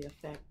gets the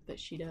effect that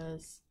she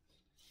does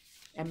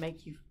and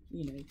make you,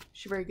 you know,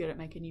 she's very good at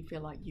making you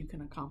feel like you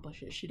can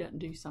accomplish it. She doesn't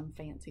do some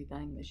fancy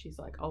thing that she's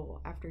like,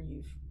 oh, after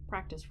you've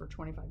practiced for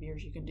 25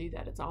 years, you can do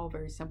that. It's all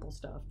very simple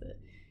stuff that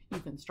you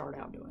can start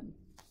out doing.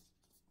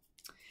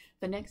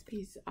 The next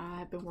piece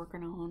I've been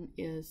working on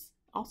is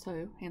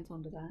also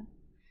hands-on design.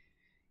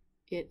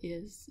 It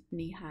is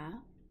knee-high.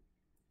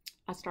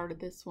 I started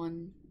this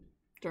one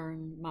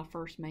during my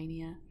first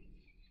mania,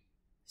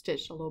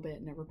 stitched a little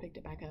bit, never picked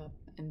it back up,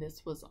 and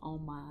this was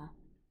on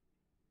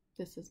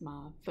this is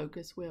my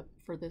focus whip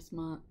for this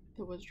month,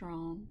 that was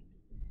drawn.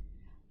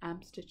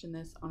 I'm stitching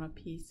this on a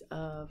piece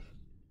of,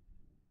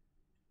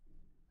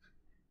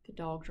 the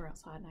dogs are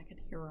outside and I can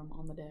hear them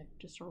on the deck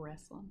just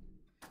wrestling.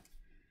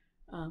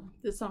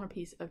 This is on a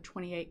piece of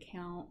 28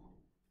 count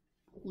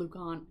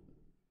Lugon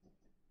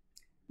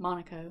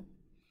Monaco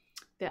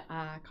that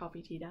I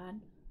coffee tea dyed.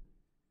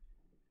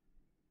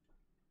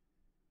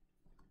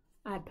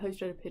 I had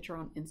posted a picture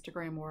on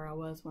Instagram where I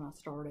was when I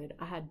started.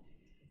 I had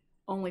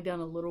only done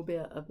a little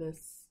bit of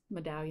this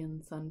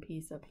medallion sun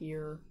piece up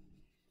here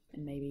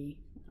and maybe,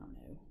 I don't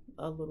know,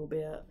 a little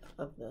bit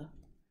of the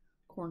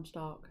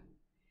cornstalk.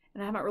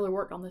 And I haven't really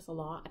worked on this a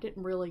lot. I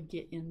didn't really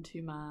get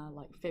into my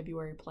like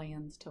February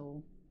plans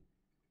till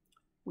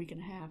week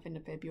and a half into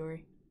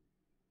February.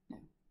 No,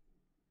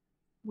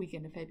 week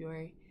into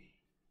February.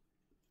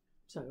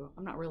 So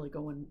I'm not really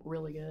going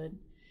really good.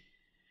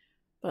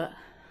 But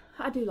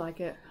I do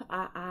like it.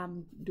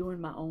 I'm doing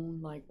my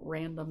own like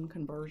random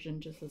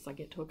conversion. Just as I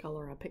get to a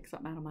color, I pick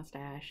something out of my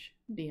stash,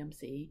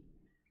 DMC.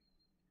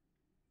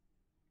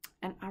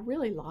 And I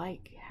really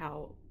like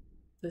how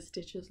the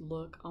stitches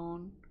look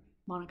on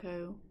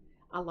Monaco.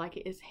 I like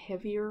it. It's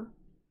heavier,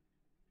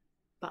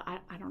 but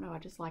I don't know. I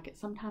just like it.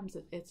 Sometimes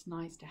it's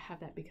nice to have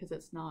that because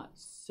it's not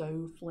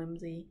so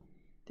flimsy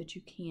that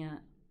you can't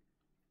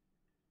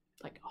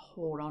like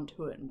hold on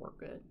to it and work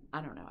good.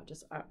 I don't know.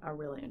 I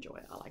really enjoy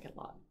it. I like it a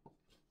lot.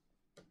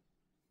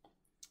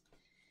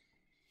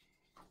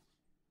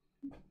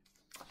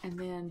 And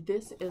then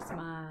this is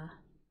my,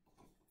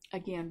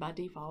 again, by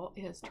default,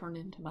 it has turned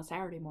into my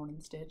Saturday morning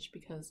stitch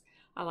because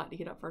I like to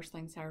get up first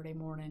thing Saturday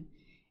morning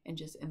and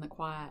just in the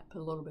quiet put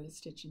a little bit of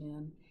stitching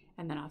in.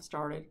 And then I've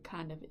started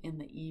kind of in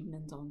the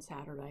evenings on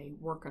Saturday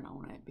working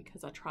on it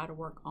because I try to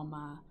work on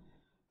my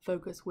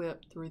focus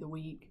whip through the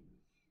week.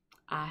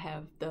 I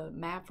have the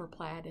map for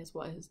plaid is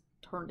what has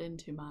turned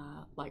into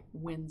my like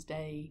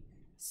Wednesday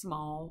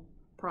small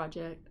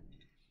project.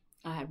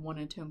 I had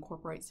wanted to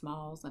incorporate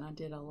smalls and I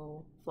did a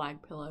little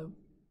flag pillow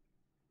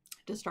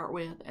to start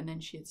with, and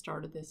then she had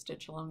started this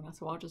stitch along and I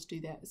said, well, I'll just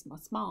do that as my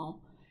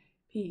small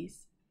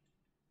piece.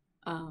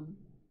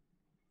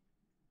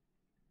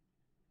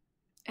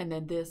 And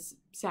then this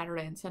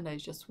Saturday and Sunday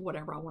is just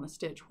whatever I want to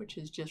stitch, which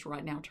is just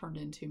right now turned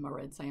into my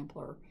red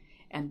sampler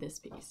and this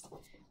piece.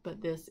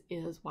 But this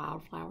is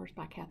Wildflowers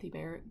by Kathy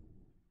Barrett.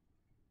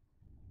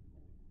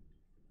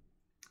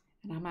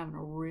 And I'm having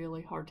a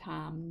really hard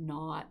time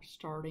not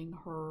starting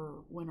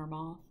her Winter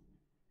Moth.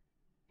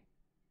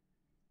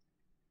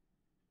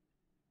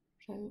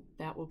 So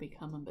that will be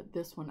coming, but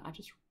this one I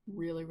just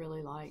really,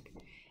 really like.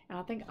 And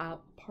I think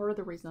part of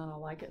the reason I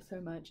like it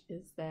so much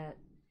is that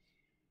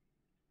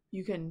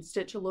you can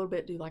stitch a little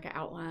bit, do like an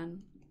outline,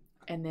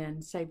 and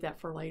then save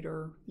that for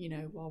later, you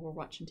know, while we're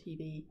watching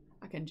TV.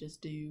 I can just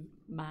do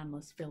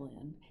mindless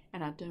fill-in.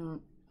 And I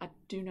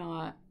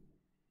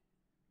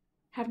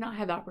have not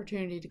had the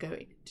opportunity to go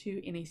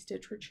to any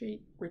stitch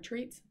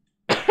retreats.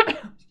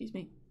 Excuse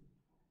me.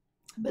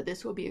 But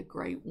this will be a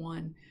great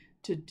one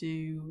to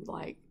do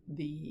like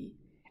the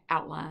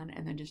outline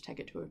and then just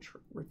take it to a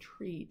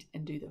retreat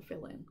and do the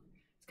fill-in.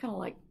 It's kind of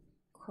like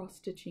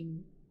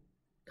cross-stitching,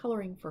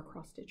 coloring for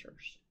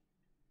cross-stitchers.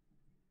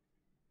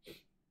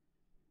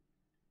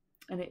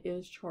 And it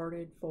is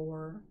charted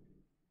for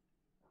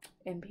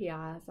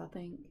NPIs, I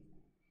think.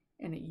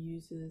 And it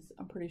uses,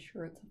 I'm pretty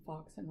sure it's a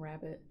fox and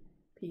rabbit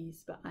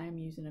piece, but I am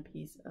using a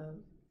piece of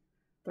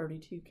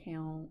 32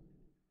 count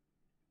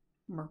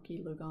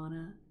Murky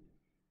Lugana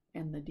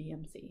and the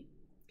DMC,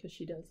 because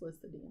she does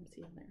list the DMC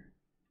in there.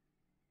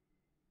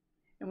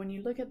 And when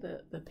you look at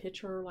the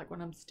picture, like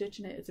when I'm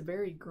stitching it, it's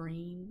very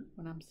green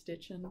when I'm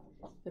stitching.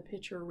 The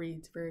picture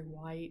reads very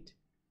white.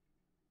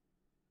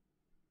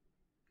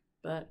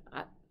 But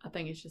I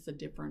think it's just a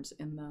difference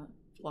in the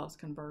floss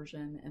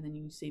conversion. And then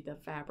you see the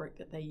fabric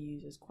that they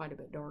use is quite a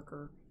bit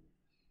darker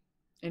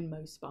in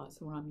most spots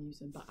than what I'm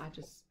using. But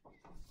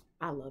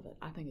I love it.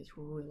 I think it's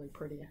really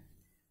pretty.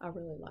 I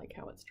really like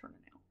how it's turning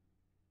out.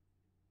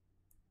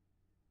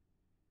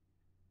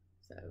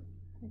 So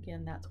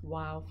again, that's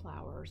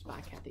Wildflowers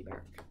by Kathy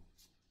Barrett.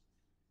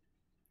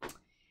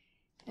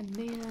 And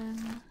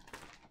then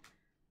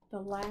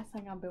the last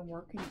thing I've been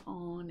working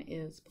on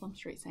is Plum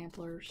Street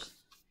Samplers.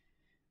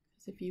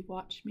 Because if you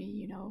watch me,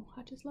 you know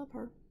I just love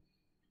her.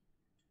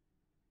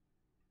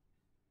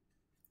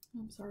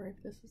 I'm sorry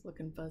if this is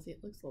looking fuzzy.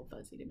 It looks a little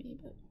fuzzy to me,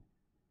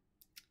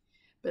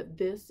 but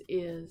this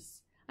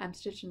is, I'm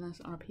stitching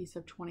this on a piece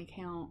of 20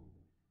 count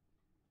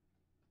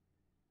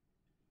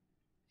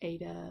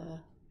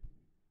Ada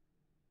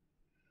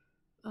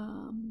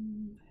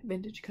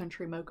Vintage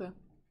Country Mocha.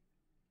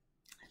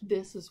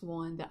 This is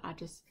one that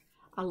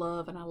I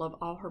love, and I love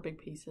all her big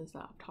pieces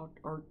that I've talked,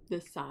 or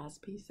this size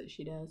piece that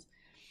she does.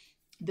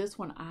 This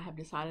one I have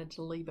decided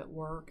to leave at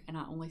work, and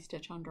I only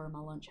stitch on during my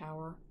lunch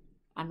hour.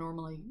 I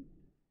normally,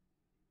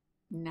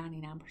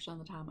 99% of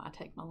the time, I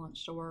take my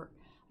lunch to work.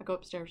 I go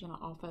upstairs in the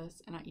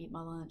office and I eat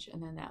my lunch,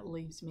 and then that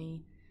leaves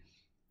me,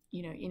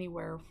 you know,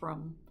 anywhere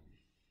from,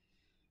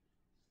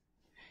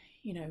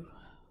 you know,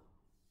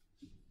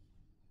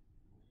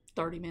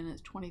 30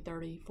 minutes, 20,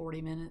 30,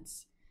 40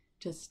 minutes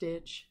to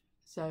stitch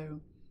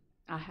So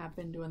I have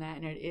been doing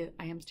that, and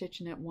I am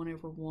stitching it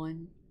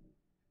 1/1.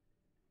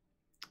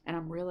 And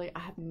I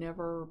have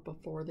never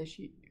before this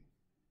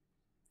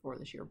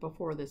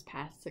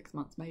past 6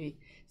 months maybe,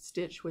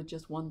 stitched with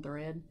just one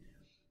thread.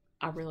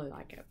 I really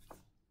like it.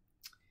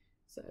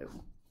 So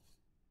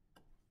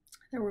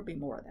there will be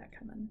more of that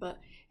coming.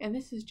 And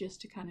this is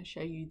just to kind of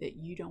show you that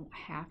you don't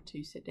have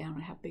to sit down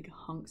and have big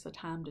hunks of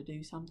time to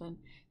do something.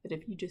 That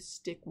if you just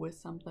stick with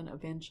something,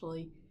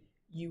 eventually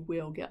you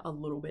will get a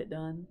little bit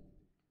done.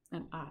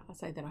 And I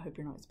say that, I hope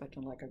you're not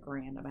expecting like a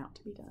grand amount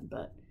to be done,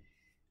 but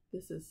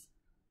this is,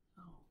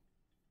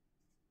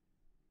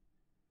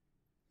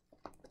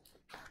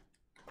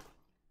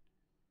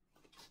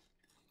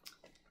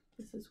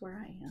 this is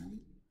where I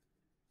am.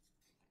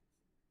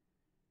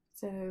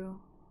 So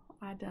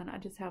I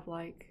just have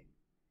like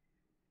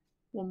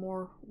one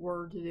more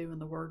word to do and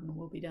the wording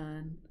will be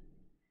done.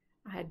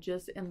 I had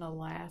just in the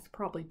last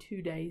probably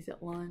 2 days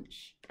at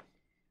lunch,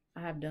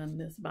 I have done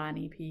this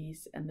binding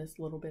piece and this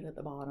little bit at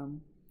the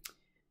bottom.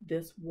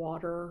 This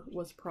water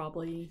was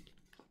probably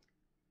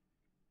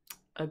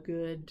a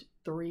good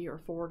 3 or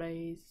 4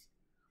 days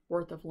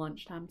worth of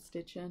lunchtime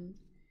stitching.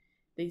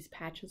 These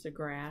patches of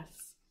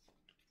grass,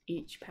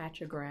 each patch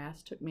of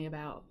grass took me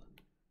about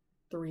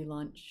 3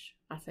 lunch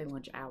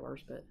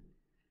hours, but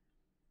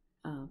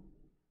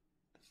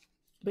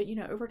you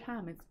know, over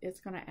time it's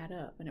going to add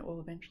up and it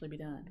will eventually be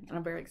done. And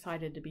I'm very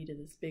excited to be to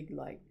this big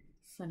like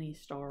sunny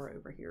star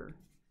over here.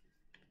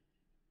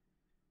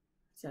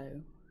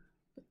 So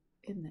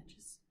isn't that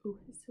just, oh,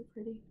 it's so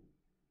pretty.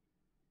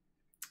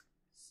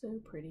 So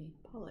pretty.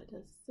 Paulette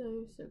does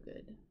so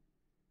good.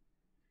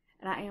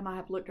 And I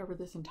have looked over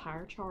this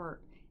entire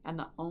chart, and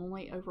the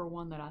only over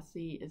one that I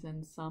see is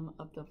in some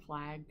of the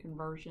flag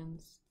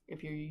conversions.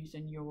 If you're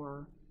using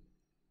your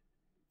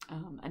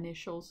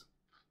initials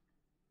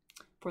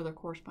for the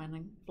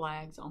corresponding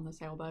flags on the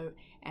sailboat,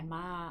 and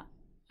my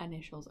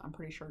initials, I'm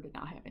pretty sure, did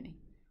not have any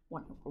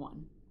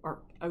 1/1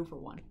 or over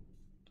 1.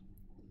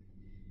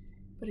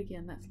 But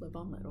again, that's live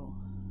on little.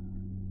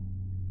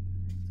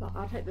 So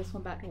I'll take this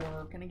one back to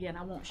work. And again,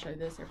 I won't show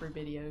this every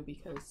video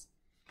because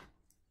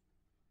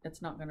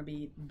it's not going to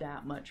be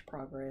that much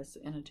progress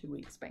in a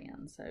 2-week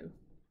span. So,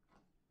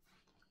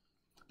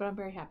 but I'm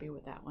very happy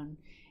with that one.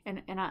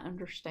 And I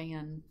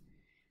understand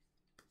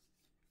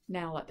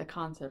now, like the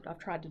concept. I've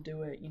tried to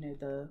do it, you know,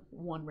 the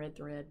one red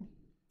thread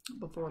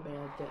before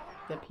bed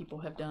that people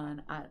have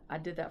done. I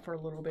did that for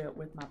a little bit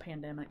with my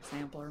pandemic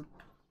sampler.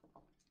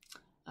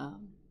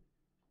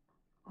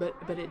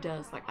 But it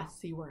does, like, I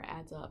see where it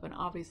adds up. And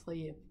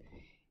obviously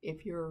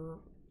if you're,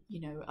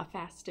 you know, a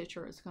fast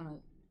stitcher, it's gonna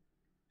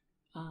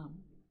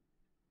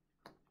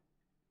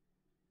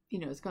you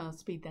know, it's gonna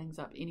speed things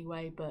up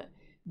anyway. But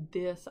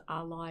this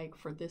I like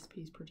for this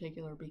piece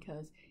particular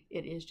because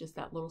it is just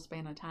that little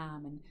span of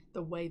time. And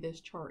the way this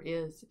chart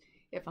is,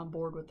 if I'm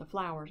bored with the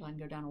flowers, I can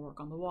go down and work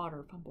on the water.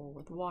 If I'm bored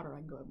with the water, I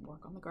can go and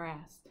work on the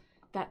grass,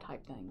 that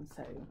type thing.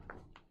 So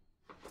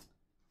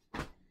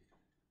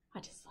I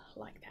just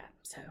like that.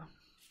 So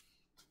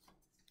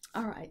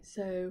all right,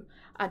 so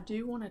I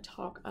do want to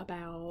talk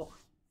about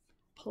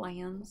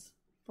plans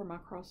for my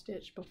cross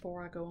stitch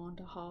before I go on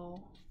to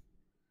haul.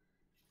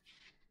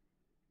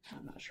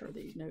 I'm not sure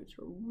these notes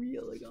are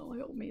really going to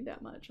help me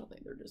that much. I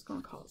think they're just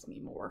going to cause me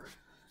more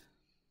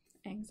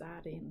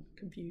anxiety and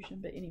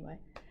confusion. But anyway,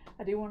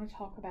 I do want to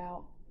talk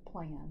about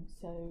plans.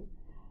 So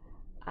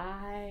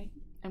I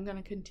am going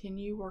to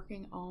continue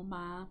working on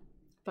my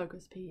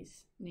focus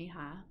piece, knee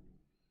high.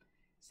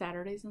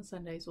 Saturdays and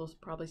Sundays will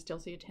probably still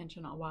see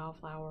attention on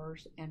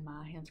wildflowers and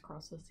my hands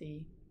across the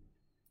sea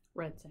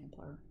red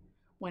sampler.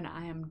 When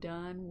I am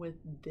done with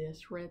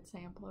this red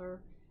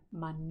sampler,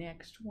 my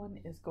next one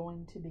is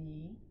going to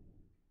be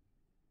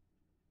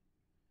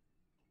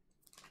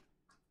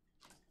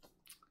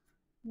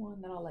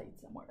one that I laid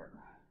somewhere.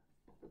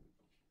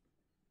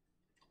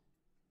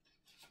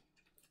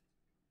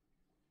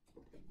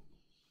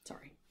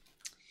 Sorry.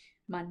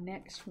 My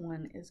next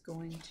one is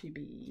going to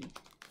be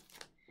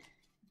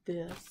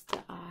this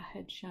that I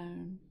had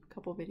shown a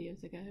couple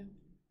videos ago.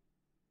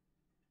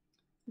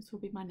 This will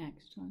be my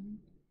next one.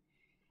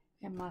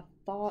 And my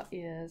thought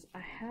is,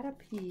 I had a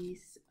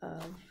piece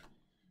of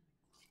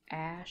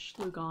ash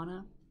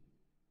Lugana,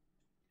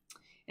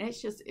 and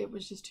it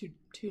was just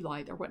too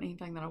light. There wasn't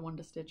anything that I wanted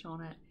to stitch on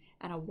it.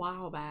 And a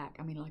while back,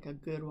 I mean like a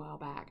good while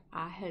back,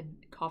 I had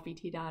coffee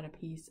tea dyed a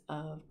piece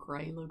of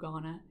gray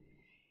Lugana.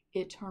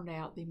 It turned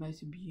out the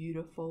most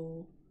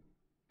beautiful,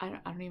 I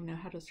don't even know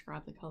how to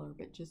describe the color,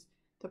 but just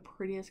the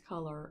prettiest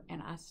color.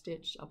 And I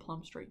stitched a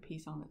Plum Street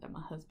piece on it that my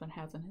husband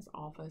has in his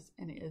office,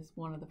 and it is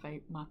one of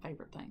my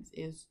favorite things.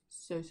 It is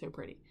so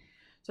pretty.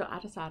 So I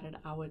decided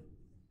I would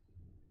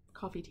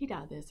coffee tea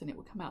dye this and it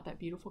would come out that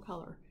beautiful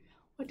color.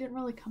 Well, it didn't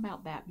really come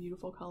out that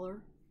beautiful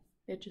color.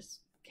 It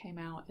just came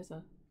out as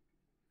a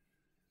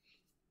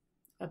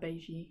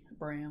beigey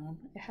brown.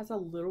 It has a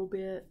little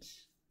bit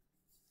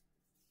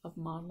of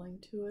modeling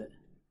to it.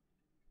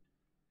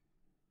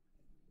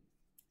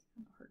 It's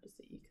kind of hard to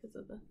see because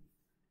of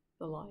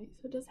the light.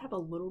 So it does have a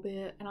little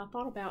bit, and I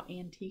thought about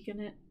antiquing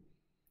it,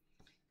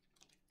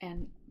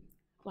 And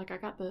like I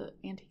got the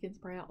antique and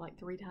spray out like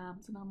 3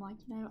 times, and I'm like,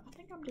 you know, I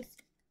think I'm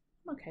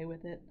okay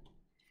with it.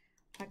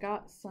 I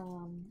got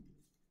some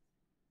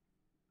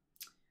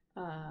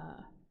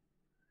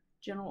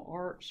General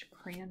Arch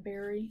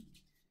cranberry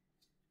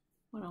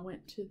when I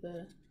went to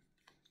the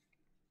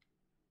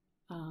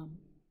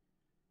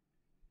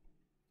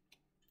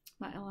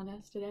my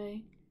LNS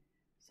today,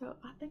 so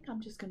I think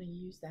I'm just going to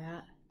use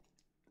that.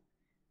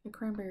 The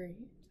cranberry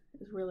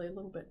is really a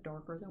little bit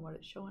darker than what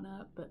it's showing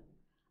up, but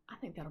I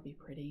think that'll be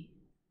pretty.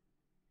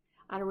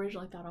 I'd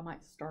originally thought I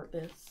might start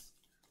this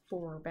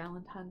for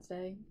Valentine's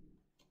Day,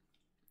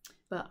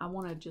 but I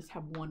want to just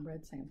have one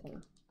red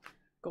sampler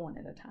going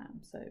at a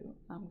time, so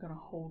I'm going to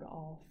hold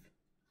off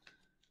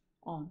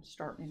on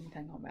starting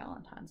anything on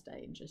Valentine's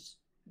Day and just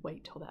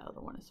wait till that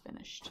other one is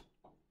finished.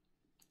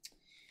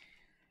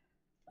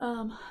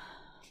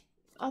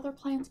 Other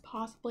plans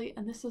possibly,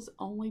 and this is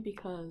only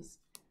because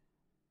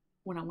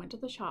when I went to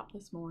the shop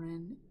this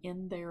morning,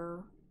 in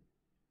there,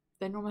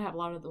 they normally have a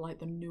lot of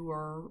the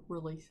newer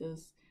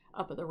releases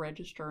up at the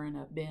register in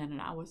a bin,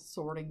 and I was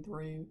sorting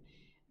through.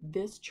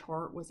 This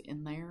chart was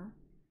in there.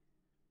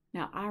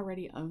 Now, I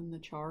already own the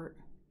chart.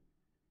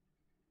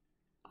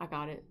 I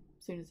got it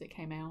as soon as it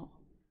came out,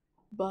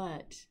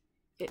 but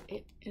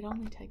it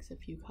only takes a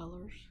few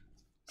colors,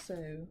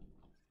 so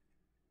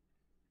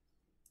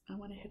I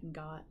went ahead and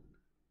got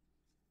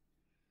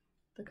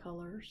the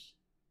colors.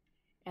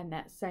 And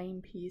that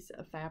same piece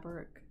of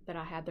fabric that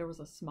I had, there was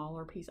a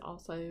smaller piece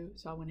also,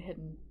 so I went ahead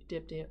and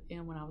dipped it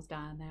in when I was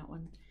dyeing that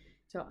one.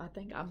 So I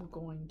think I'm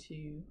going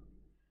to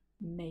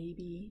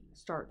maybe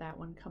start that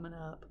one coming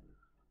up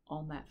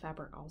on that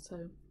fabric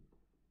also.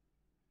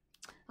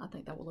 I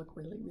think that will look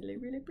really, really,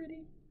 really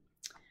pretty,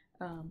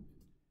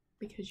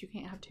 because you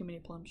can't have too many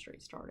plum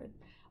streaks started.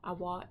 I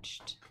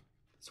watched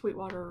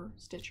Sweetwater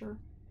Stitcher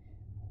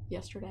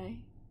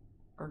yesterday,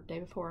 or day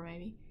before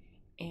maybe,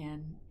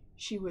 and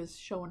she was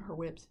showing her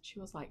whips.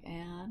 She was like,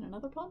 and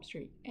another plum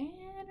streak,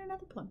 and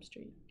another plum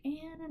streak,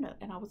 and another.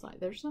 And I was like,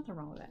 there's nothing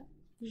wrong with that.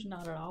 There's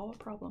not at all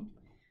a problem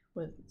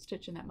with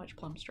stitching that much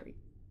plum streak.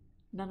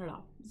 None at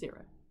all.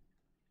 Zero.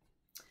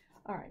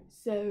 All right,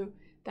 so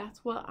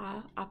that's what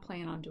I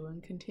plan on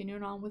doing.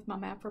 Continuing on with my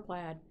Map for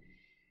Plaid.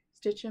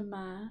 Stitching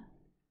my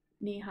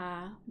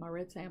knee-high, my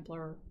red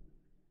sampler,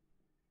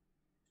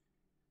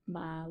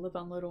 my Live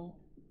on Little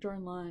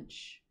during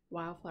lunch,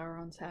 Wildflower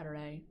on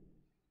Saturday,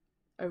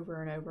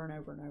 over and over and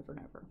over and over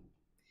and over.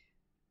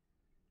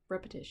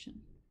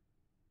 Repetition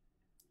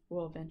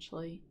will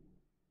eventually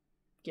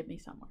get me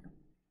somewhere.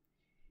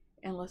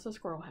 Unless a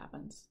squirrel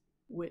happens,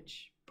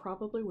 which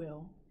probably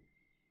will.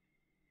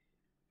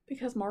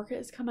 Because market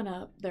is coming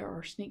up, there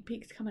are sneak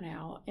peeks coming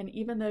out, and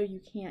even though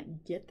you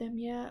can't get them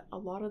yet, a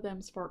lot of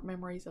them spark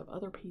memories of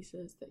other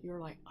pieces that you're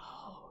like,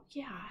 oh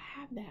yeah, I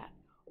have that.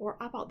 Or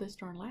I bought this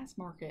during last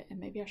market and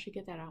maybe I should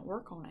get that out and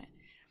work on it.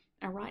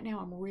 And right now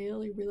I'm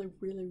really, really,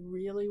 really,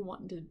 really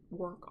wanting to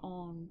work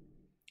on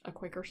a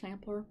Quaker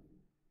sampler.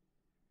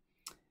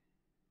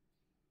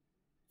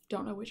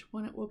 Don't know which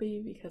one it will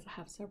be because I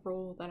have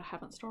several that I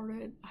haven't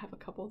started. I have a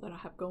couple that I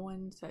have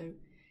going, so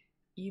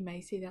you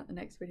may see that in the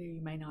next video.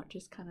 You may not,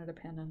 just kind of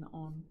depending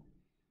on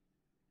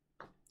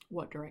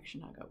what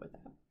direction I go with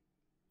that.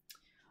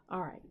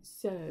 All right,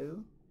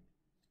 so,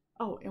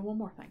 oh, and one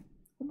more thing.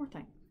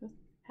 Just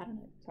had a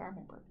note, so I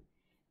remember.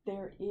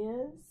 There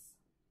is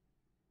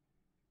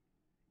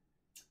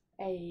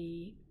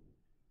a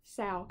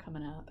sale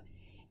coming up,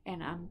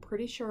 and I'm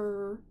pretty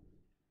sure,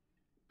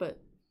 but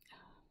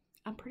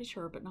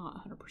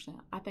not 100%.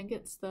 I think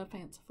it's the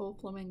Fanciful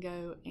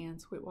Flamingo and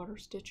Sweetwater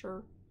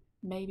Stitcher,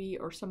 maybe,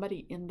 or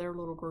somebody in their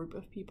little group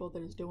of people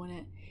that is doing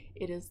it.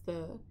 It is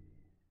the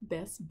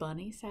Best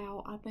Bunny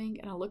sale, I think,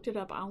 and I looked it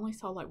up. I only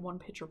saw like one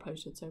picture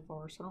posted so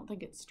far, so I don't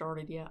think it's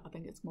started yet. I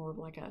think it's more of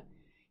like a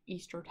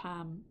Easter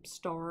time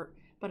start,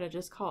 but I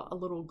just caught a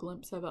little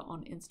glimpse of it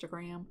on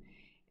Instagram,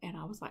 and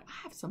I was like,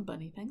 I have some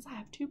bunny things. I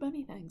have 2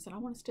 bunny things, and I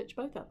want to stitch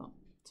both of them.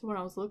 So when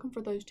I was looking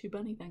for those 2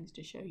 bunny things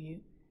to show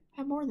you, I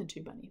have more than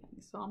 2 bunny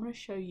things. So I'm going to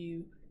show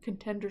you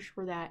contenders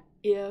for that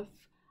if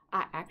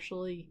I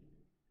actually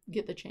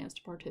get the chance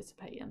to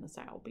participate in the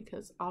sale,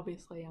 because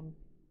obviously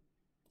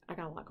I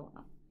got a lot going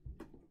on.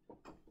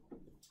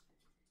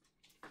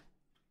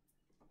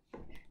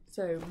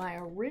 So my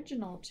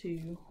original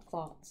 2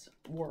 thoughts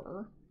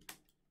were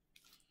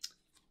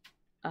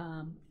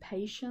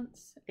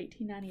Patience,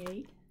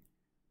 1898,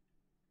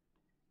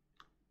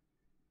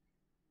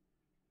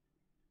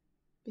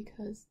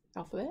 because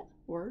alphabet,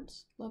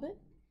 words, love it.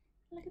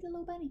 Look at the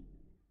little bunny.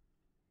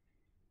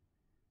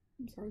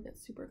 I'm sorry,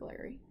 that's super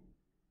glary.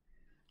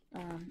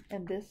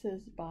 And this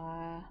is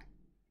by,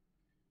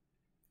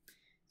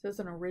 so it's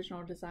an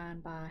original design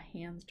by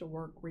Hands to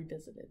Work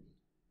Revisited.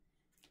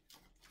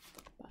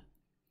 But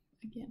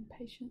again,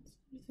 Patience.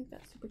 I just think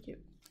that's super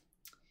cute.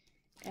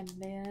 And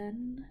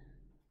then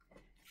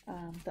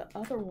the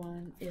other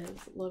one is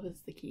Love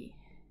is the Key.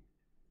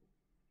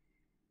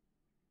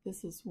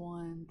 This is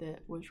one that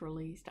was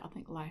released, I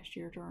think, last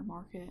year during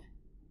market.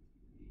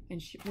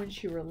 And when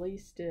she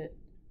released it,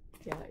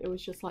 yeah, it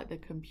was just like the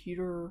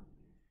computer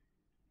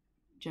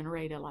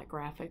generate a like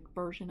graphic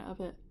version of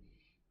it.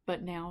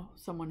 But now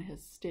someone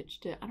has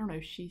stitched it. I don't know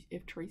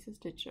if Teresa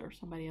stitched it or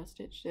somebody else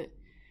stitched it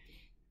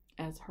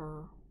as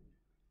her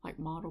like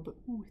model, but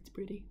oh, it's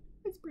pretty.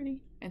 It's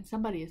pretty. And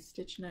somebody is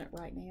stitching it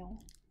right now.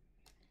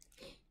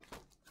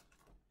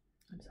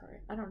 I'm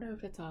sorry. I don't know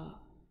if it's a...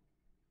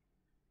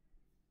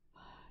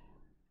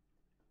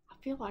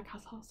 I feel like I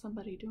saw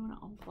somebody doing it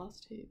on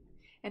FLOSSTUBE.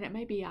 And it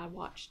may be I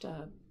watched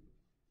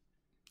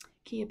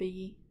Kia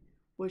B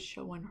was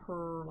showing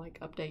her like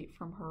update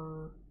from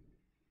her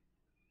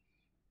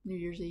New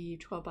Year's Eve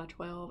 12 by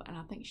 12, and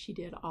I think she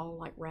did all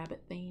like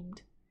rabbit themed,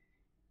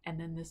 and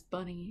then this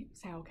bunny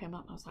sow came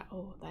up and I was like,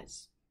 oh,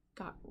 that's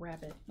got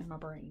rabbit in my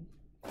brain.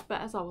 But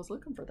as I was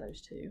looking for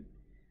those two,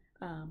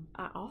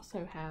 I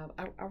also have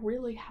I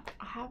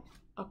have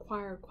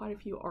acquired quite a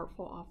few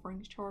Artful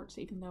Offerings charts,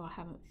 even though I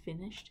haven't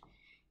finished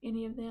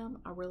any of them.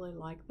 I really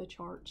like the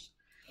charts.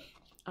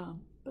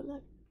 But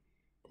look,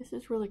 this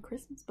is really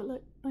Christmas, but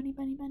look, bunny,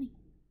 bunny, bunny.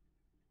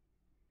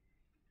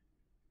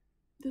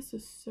 This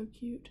is so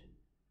cute.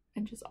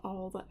 And just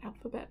all the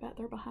alphabet back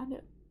there behind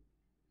it.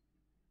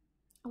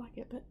 I like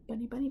it, but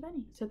bunny, bunny,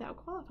 bunny. So that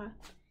would qualify.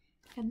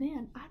 And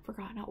then I'd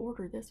forgotten I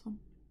ordered this one.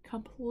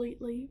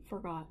 Completely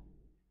forgot.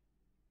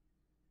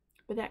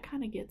 But that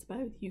kind of gets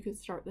both. You could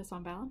start this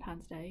on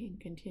Valentine's Day and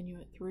continue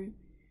it through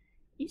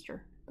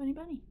Easter. Bunny,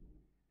 bunny.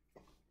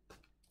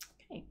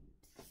 Okay.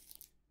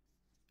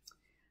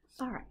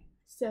 Alright.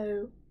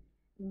 So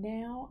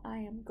now I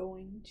am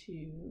going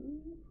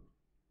to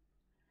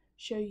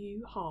show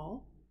you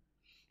haul.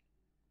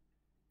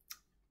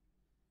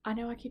 I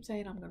know I keep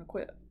saying I'm going to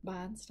quit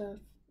buying stuff,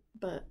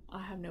 but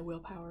I have no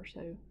willpower,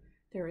 so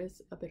there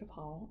is a bit of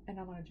haul, and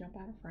I'm going to jump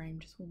out of frame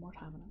just one more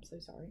time, and I'm so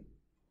sorry.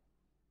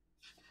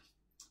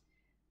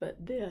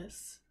 But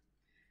this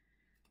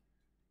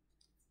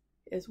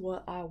is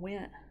what I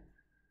went,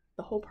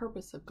 the whole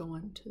purpose of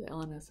going to the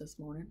LNS this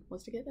morning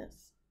was to get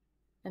this.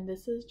 And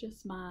this is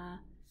just my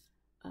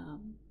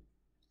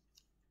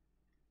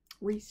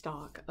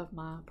restock of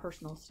my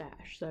personal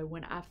stash. So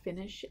when I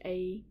finish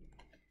a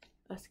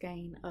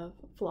skein of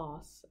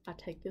floss, I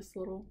take this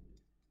little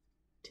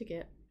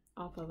ticket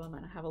off of them,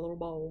 and I have a little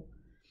bowl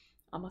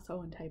on my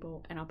sewing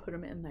table, and I put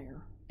them in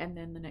there. And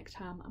then the next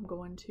time I'm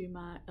going to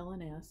my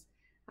LNS,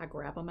 I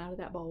grab them out of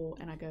that bowl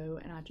and I go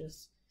and I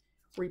just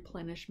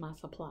replenish my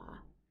supply.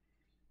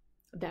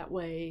 That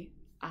way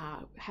I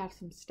have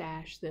some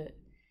stash that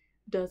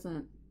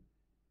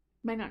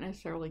may not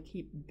necessarily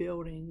keep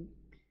building,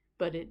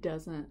 but it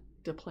doesn't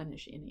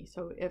deplenish any.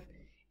 So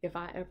if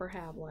I ever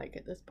have, like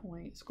at this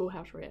point,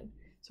 Schoolhouse Red.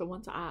 So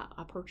once I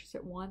purchase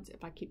it once,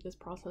 if I keep this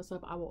process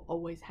up, I will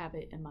always have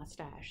it in my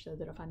stash so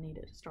that if I need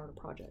it to start a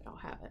project, I'll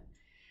have it.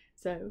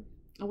 So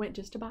I went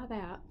just to buy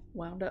that,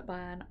 wound up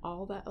buying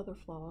all that other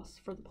floss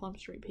for the Plum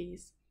Street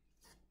piece,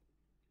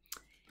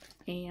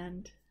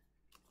 and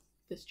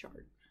this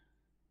chart.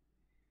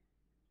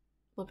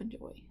 Love and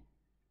joy.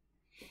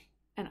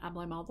 And I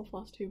blame all the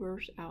floss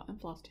tubers out in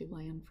FLOSSTUBE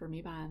land for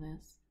me buying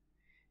this,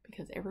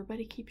 because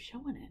everybody keeps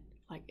showing it.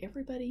 Like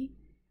everybody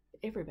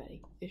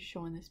is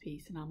showing this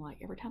piece, and I'm like,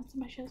 every time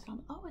somebody shows it, I'm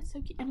like, oh, it's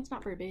so cute, and it's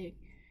not very big.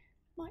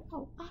 I'm like,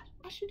 oh,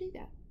 I should do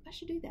that. I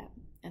should do that.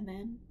 And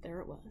then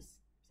there it was.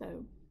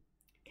 So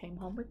came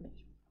home with me.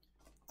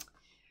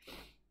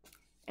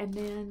 And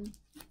then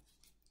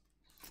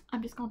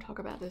I'm just going to talk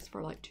about this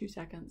for like 2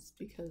 seconds,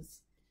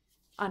 because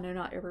I know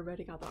not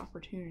everybody got the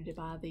opportunity to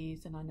buy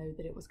these, and I know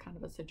that it was kind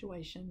of a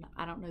situation.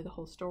 I don't know the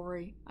whole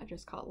story. I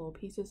just caught little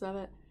pieces of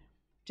it.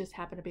 Just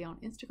happened to be on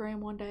Instagram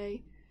one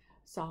day,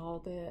 saw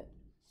that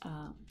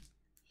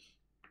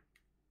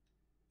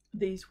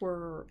these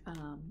were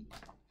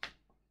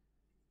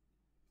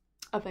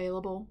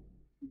available,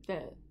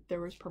 that there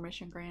was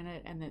permission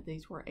granted, and that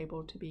these were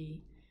able to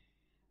be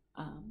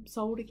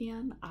sold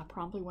again. I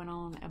promptly went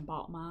on and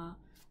bought my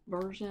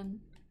version,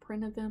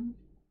 printed them.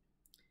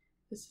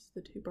 This is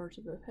the 2 Birds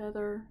of a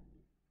Feather,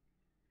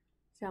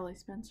 Sally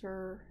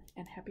Spencer,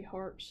 and Happy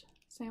Hearts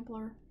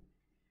sampler.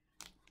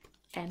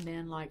 And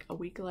then like a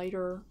week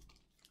later,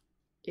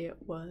 it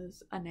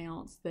was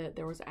announced that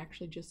there was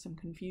actually just some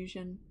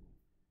confusion.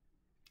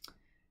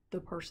 The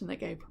person that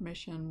gave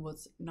permission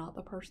was not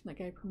the person that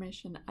gave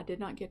permission. I did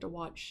not get to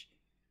watch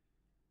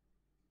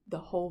the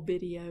whole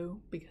video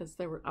because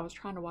I was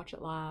trying to watch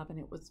it live,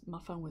 and my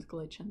phone was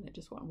glitching. It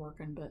just wasn't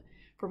working. But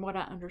from what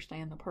I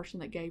understand, the person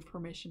that gave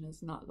permission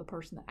is not the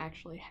person that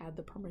actually had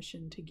the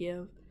permission to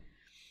give.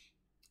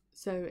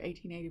 So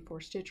 1884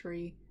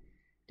 Stitchery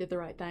did the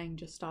right thing,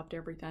 just stopped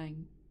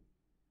everything.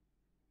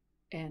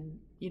 And,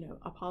 you know,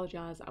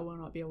 apologize. I will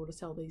not be able to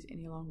sell these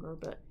any longer,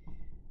 but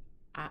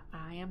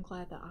I am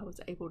glad that I was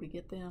able to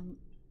get them.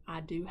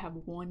 I do have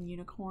one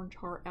unicorn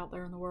chart out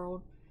there in the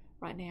world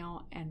right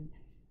now, and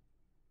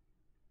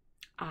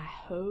I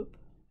hope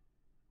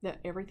that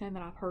everything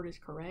that I've heard is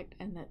correct,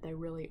 and that they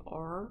really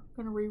are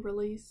going to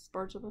re-release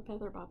Birds of a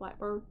Feather by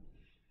Blackbird.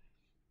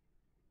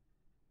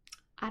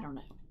 I don't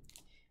know.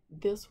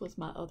 This was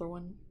my other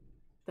one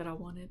that I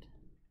wanted,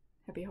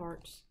 Happy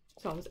Hearts.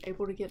 So I was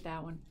able to get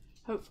that one.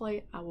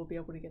 Hopefully I will be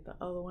able to get the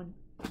other one.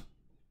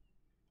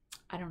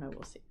 I don't know,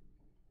 we'll see.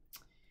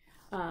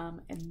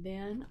 And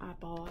then I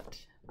bought,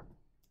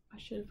 I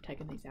should have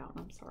taken these out,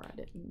 and I'm sorry I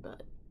didn't,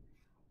 but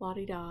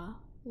La-Di-Da,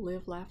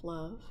 Live, Laugh,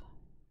 Love.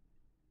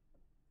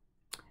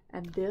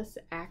 And this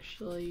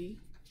actually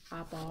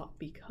I bought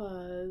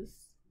because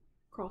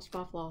Crossed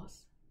by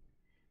Floss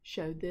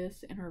showed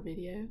this in her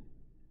video.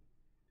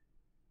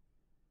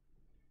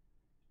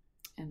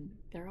 And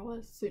there I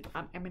was.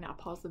 I mean, I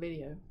paused the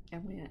video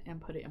and went and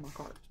put it in my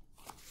cart,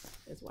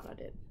 is what I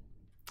did.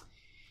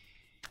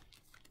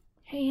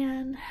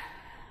 And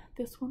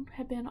this one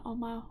had been on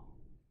my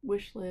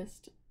wish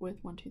list with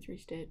 1 2 3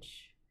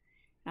 Stitch.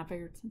 And I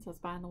figured since I was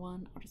buying the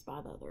one, I'll just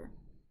buy the other.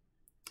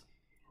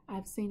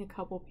 I've seen a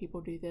couple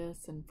people do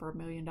this, and for $1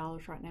 million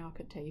right now, I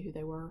couldn't tell you who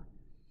they were.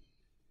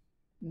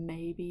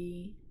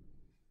 Maybe,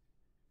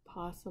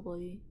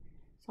 possibly,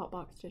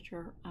 Saltbox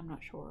Stitcher, I'm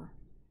not sure.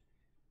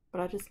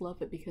 But I just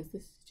love it because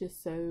this is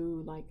just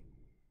so, like,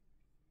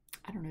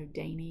 I don't know,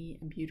 dainty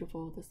and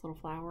beautiful, this little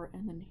flower.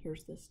 And then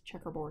here's this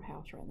checkerboard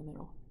house right in the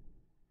middle.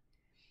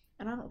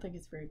 And I don't think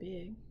it's very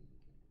big.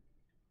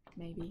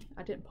 Maybe.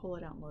 I didn't pull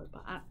it out and look,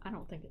 but I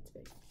don't think it's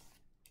big.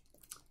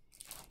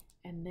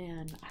 And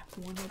then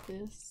I've wanted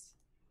this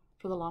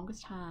for the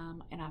longest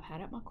time, and I've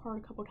had it in my cart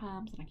a couple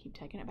times, and I keep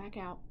taking it back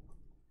out.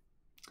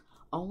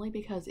 Only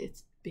because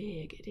it's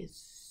big. It is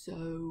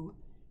so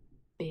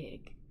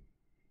big.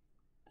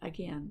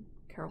 Again,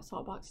 Carol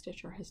Saltbox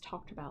Stitcher has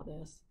talked about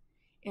this.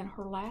 In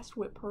her last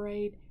Whip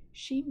Parade,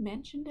 she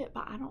mentioned it,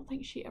 but I don't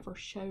think she ever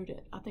showed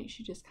it. I think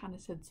she just kind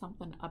of said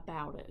something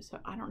about it. So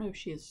I don't know if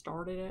she has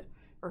started it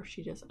or if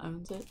she just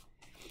owns it.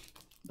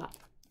 But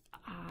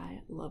I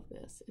love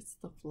this. It's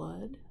The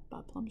Flood by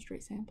Plum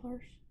Street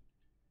Samplers.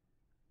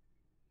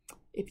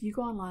 If you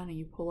go online and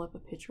you pull up a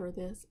picture of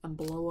this and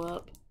blow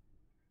up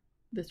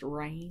this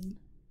rain,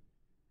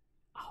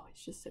 oh,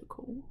 it's just so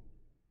cool.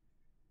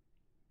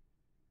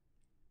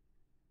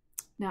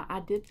 Now,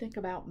 I did think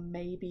about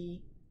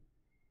maybe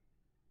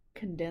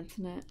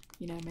condensing it.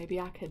 You know, maybe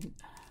I could,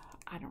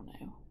 I don't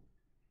know.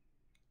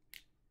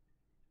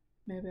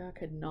 Maybe I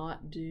could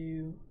not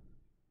do,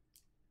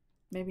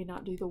 maybe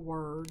not do the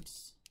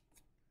words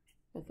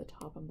at the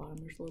top and bottom.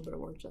 There's a little bit of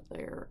words up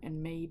there.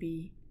 And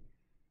maybe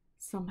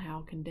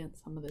somehow condense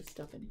some of this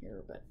stuff in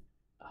here. But,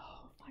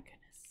 oh my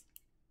goodness.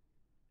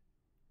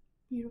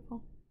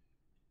 Beautiful.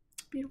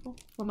 Beautiful.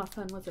 When my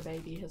son was a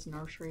baby, his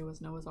nursery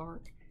was Noah's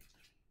Ark.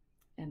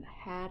 And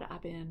had I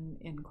been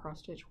in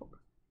cross-stitch,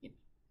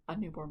 a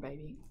newborn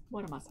baby,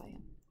 what am I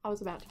saying? I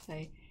was about to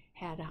say,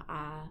 had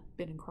I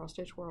been in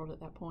cross-stitch world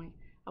at that point,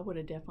 I would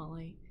have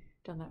definitely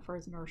done that for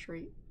his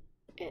nursery.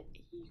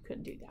 You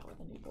couldn't do that with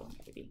a newborn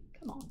baby.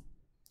 Come on.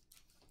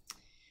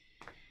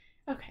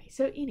 Okay,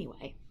 so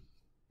anyway,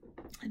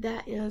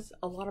 that is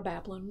a lot of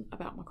babbling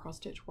about my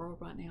cross-stitch world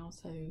right now.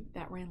 So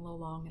that ran a little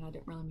long, and I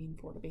didn't really mean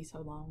for it to be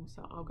so long.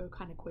 So I'll go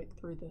kind of quick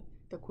through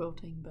the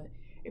quilting. But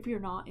if you're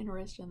not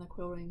interested in the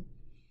quilting,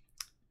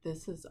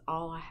 this is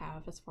all I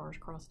have as far as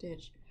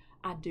cross-stitch.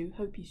 I do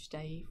hope you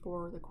stay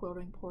for the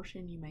quilting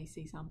portion. You may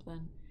see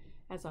something,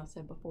 as I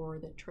said before,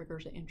 that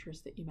triggers an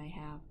interest that you may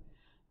have.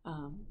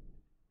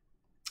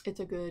 It's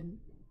a good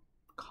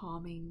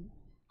calming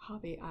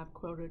hobby. I've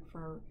quilted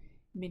for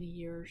many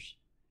years.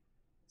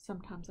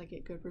 Sometimes I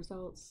get good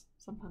results,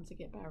 sometimes I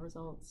get bad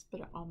results,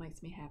 but it all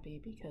makes me happy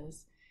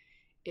because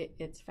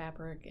it's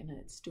fabric and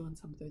it's doing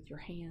something with your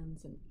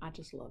hands, and I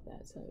just love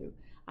that. So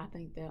I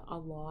think that a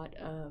lot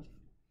of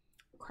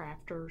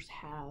crafters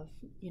have,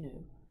 you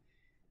know,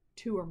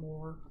 2 or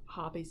more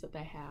hobbies that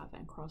they have,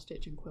 and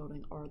cross-stitch and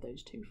quilting are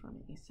those 2 for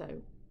me.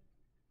 So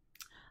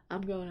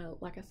I'm gonna,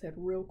 like I said,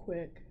 real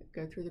quick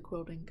go through the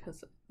quilting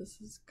because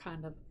this is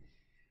kind of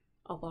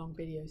a long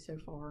video so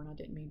far, and I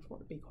didn't mean for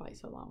it to be quite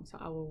so long. So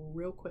I will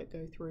real quick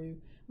go through.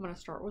 I'm going to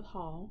start with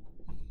haul.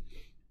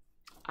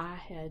 I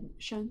had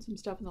shown some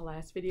stuff in the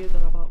last video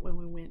that I bought when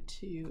we went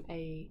to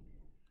a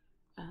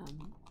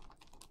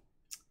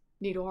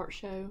needle art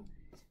show.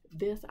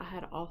 This I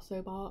had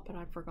also bought, but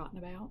I'd forgotten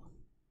about.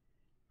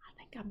 I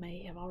think I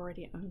may have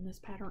already owned this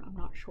pattern. I'm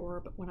not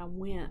sure, but when I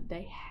went,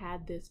 they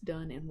had this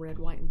done in red,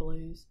 white, and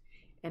blues,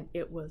 and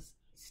it was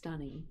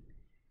stunning.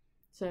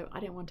 So I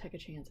didn't want to take a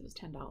chance. It was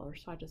 $10,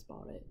 so I just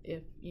bought it.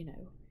 If, you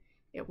know,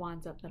 it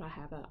winds up that I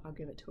have it, I'll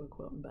give it to a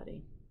quilting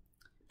buddy.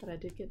 But I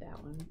did get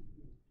that one.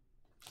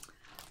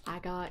 I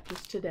got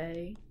just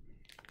today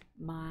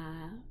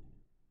my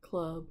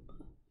club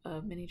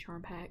of mini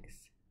charm packs.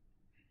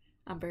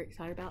 I'm very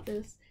excited about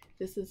this.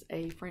 This is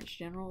a French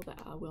General that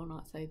I will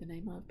not say the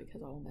name of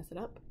because I will mess it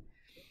up.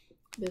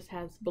 This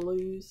has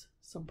blues,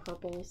 some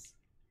purples.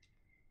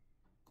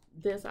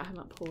 This I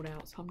haven't pulled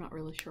out, so I'm not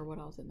really sure what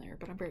else in there,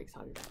 but I'm very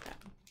excited about that.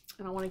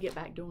 And I want to get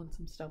back doing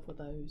some stuff with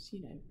those,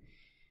 you know,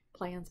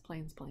 plans.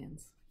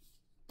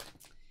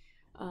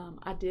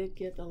 I did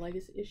get the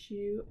latest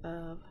issue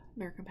of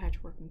American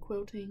Patchwork and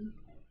Quilting,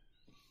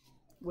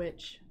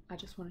 which I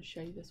just want to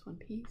show you this one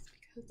piece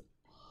because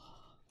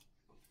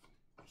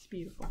it's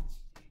beautiful.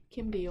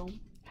 Kim Deal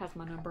has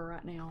my number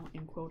right now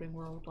in quilting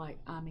world. Like,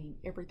 I mean,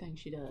 everything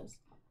she does,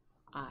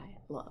 I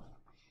love.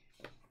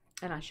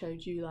 And I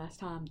showed you last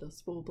time the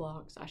spool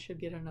blocks. I should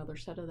get another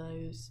set of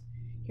those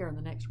here in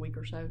the next week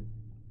or so.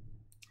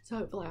 So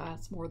hopefully I'll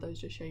have some more of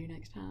those to show you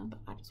next time. But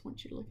I just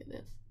want you to look at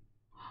this.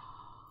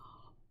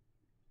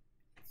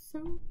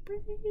 So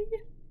pretty.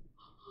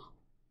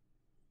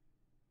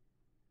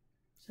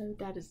 So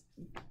that is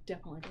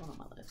definitely going on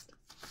my list.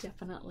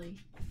 Definitely.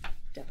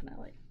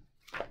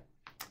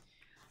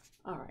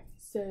 Alright,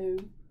 so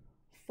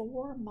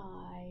for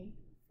my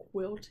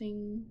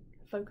quilting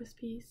focus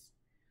piece,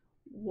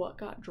 what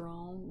got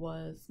drawn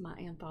was my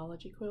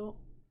anthology quilt.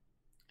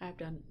 I've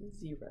done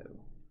 0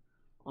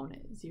 on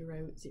it.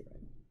 0.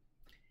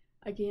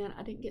 Again,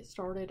 I didn't get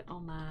started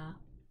on my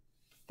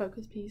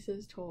focus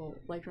pieces till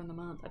later in the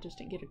month. I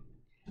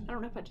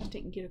don't know if I just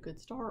didn't get a good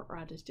start or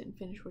I just didn't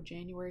finish with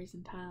January's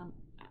in time.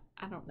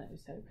 I don't know.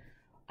 So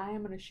I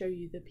am going to show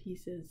you the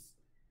pieces,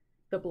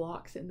 the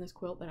blocks in this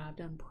quilt that I've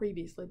done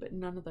previously, but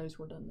none of those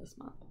were done this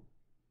month.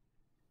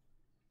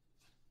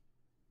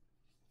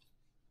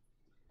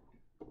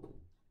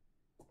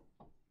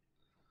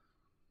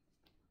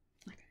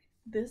 Okay,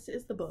 this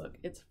is the book.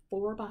 It's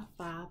 4 by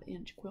 5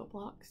 inch quilt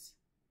blocks.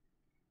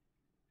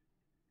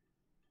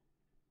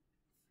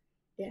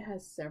 It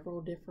has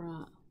several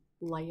different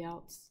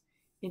layouts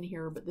in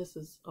here, but this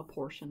is a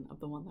portion of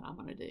the one that I'm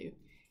going to do.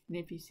 And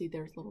if you see,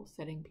 there's little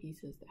setting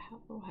pieces that have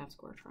little half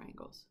square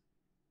triangles.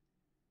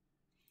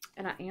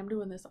 And I am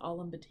doing this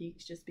all in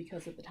batiks just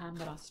because at the time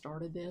that I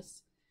started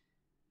this,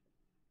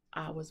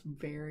 I was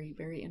very,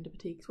 very into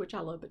batiks, which I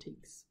love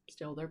batiks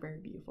still. They're very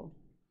beautiful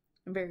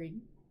and very,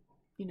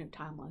 you know,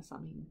 timeless. I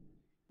mean,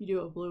 you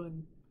do a blue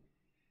and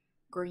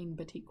green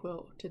batik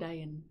quilt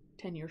today, and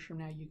 10 years from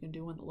now, you can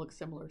do one that looks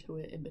similar to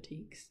it in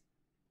batiks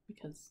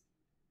because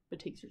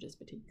batiks are just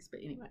batiks.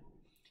 But anyway,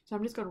 so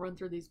I'm just going to run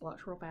through these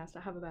blocks real fast.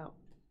 I have about,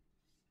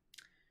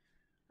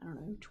 I don't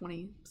know,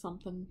 20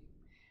 something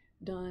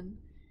done.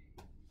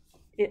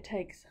 It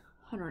takes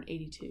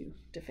 182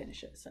 to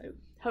finish it, so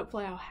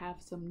hopefully I'll have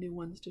some new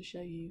ones to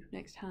show you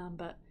next time,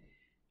 but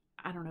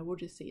I don't know, we'll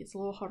just see. It's a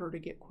little harder to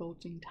get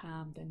quilting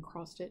time than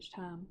cross stitch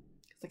time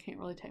because I can't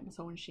really take my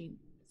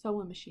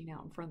sewing machine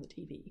out in front of the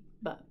TV,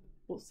 but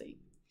we'll see.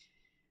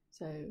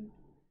 So,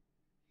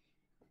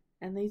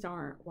 and these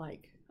aren't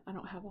like, I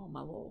don't have all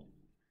my little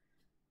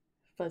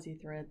fuzzy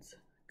threads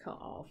cut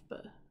off,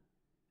 but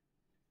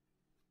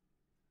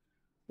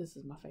this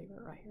is my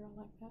favorite right here. I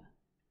like that.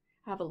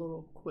 I have a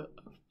little quilt,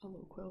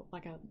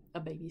 like a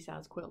baby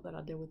size quilt that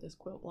I did with this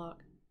quilt block.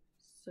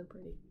 So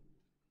pretty.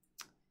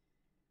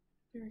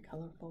 Very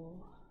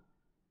colorful.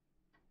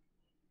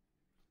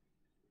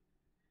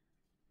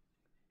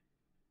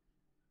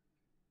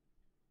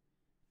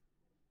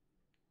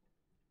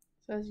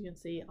 So as you can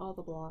see, all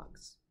the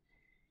blocks,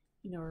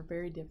 you know, are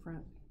very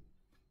different.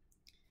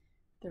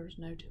 There's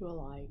no two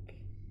alike.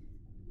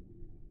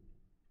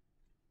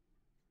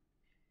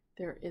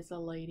 There is a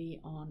lady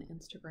on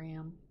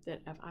Instagram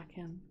that if I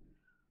can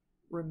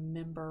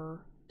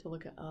remember to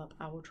look it up,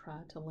 I will try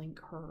to link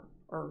her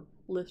or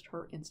list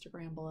her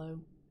Instagram below.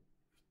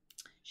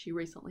 She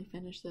recently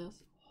finished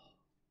this,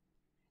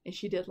 and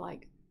she did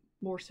like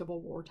more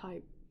Civil War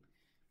type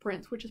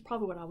prints, which is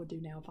probably what I would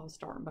do now if I was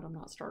starting, but I'm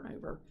not starting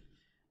over.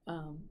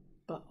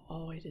 But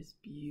oh, it is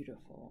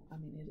beautiful. I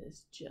mean, it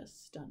is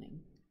just stunning.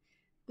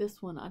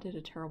 This one, I did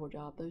a terrible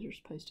job. Those are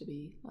supposed to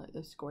be, like,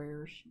 those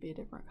squares should be a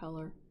different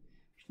color.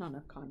 There's not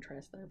enough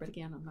contrast there, but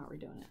again, I'm not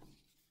redoing it.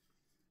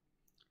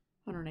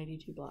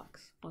 182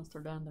 blocks. Once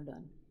they're done, they're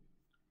done.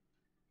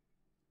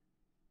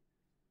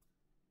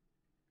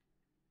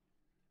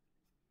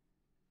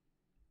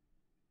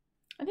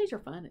 And these are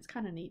fun. It's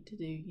kind of neat to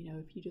do, you know,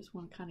 if you just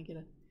want to kind of get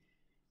if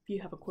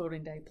you have a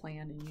quilting day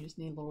planned and you just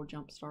need a little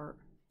jump start.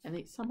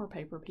 And some are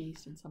paper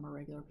pieced and some are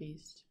regular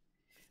pieced.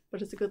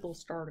 But it's a good little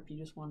start if you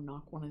just want to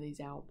knock one of these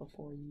out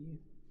before you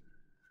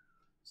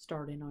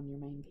start in on your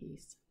main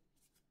piece.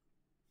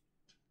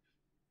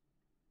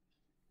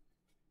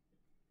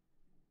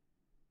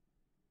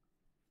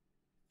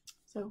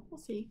 So we'll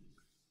see.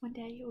 One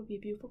day it will be a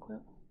beautiful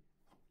quilt.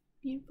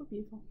 Beautiful,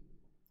 beautiful.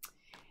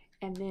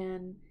 And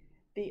then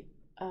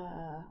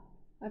I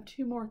have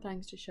 2 more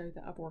things to show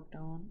that I've worked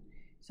on.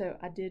 So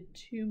I did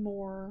 2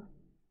 more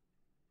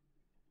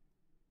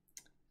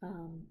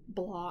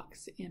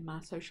blocks in my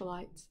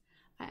socialites.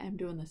 I am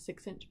doing the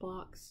 6-inch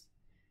blocks.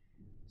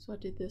 So I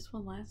did this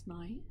one last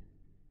night,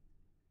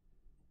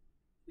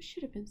 which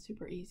should have been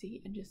super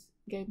easy and just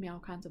gave me all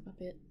kinds of a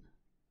fit.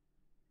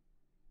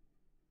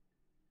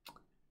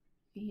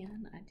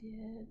 And I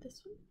did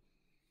this one.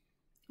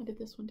 I did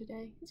this one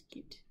today. It's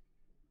cute.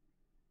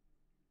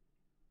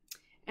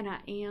 And I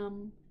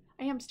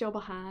am still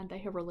behind. They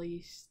have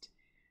released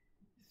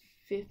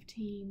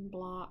 15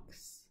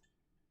 blocks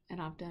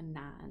and I've done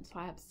 9, so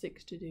I have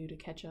 6 to do to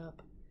catch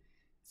up.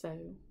 So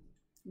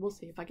we'll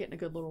see. If I get in a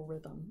good little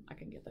rhythm, I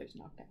can get those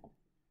knocked out.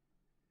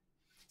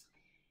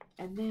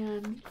 And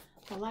then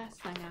the last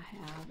thing I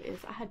have is,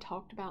 I had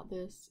talked about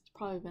this. It's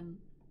probably been,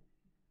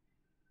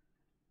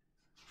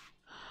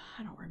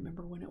 I don't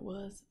remember when it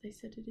was they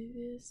said to do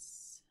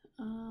this.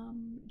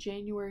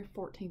 January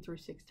 14th through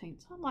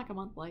 16th. So I'm like a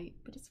month late,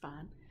 but it's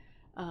fine.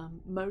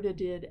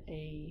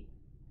 Moda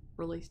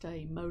released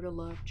a Moda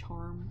Love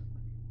Charm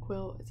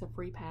quilt. It's a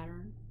free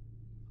pattern,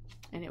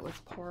 and it was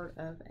part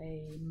of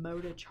a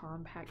Moda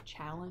Charm Pack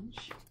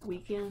Challenge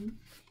weekend,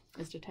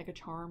 is to take a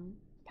charm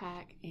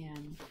pack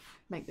and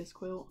make this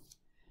quilt.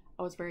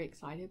 I was very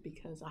excited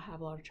because I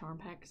have a lot of charm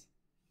packs.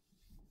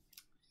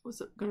 It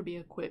was going to be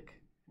a quick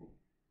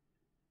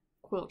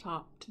quilt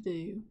top to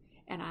do,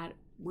 and I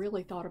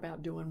really thought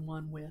about doing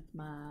one with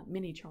my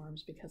mini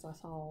charms because I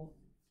saw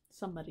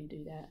somebody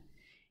do that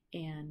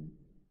and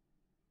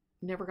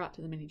never got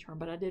to the mini charm,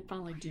 but I did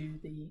finally do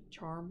the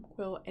charm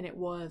quilt, and it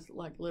was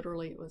like,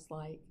 literally, it was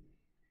like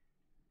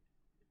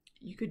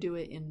you could do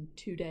it in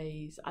 2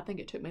 days. I think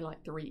it took me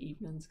like 3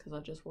 evenings because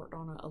I just worked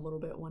on it a little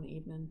bit one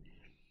evening,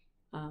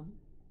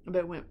 but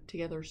it went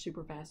together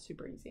super fast,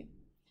 super easy.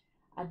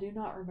 I do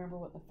not remember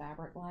what the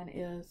fabric line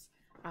is.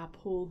 I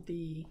pulled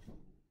the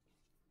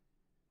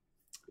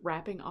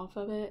wrapping off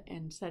of it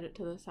and set it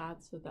to the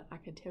side so that I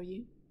could tell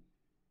you.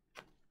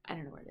 I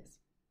don't know where it is,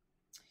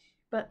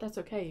 but that's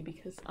okay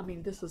because, I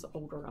mean, this is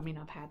older. I mean,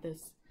 I've had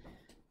this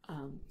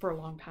for a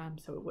long time,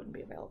 so it wouldn't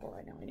be available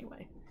right now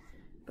anyway.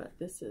 But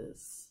this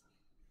is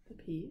the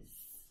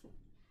piece.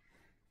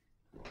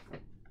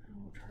 I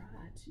will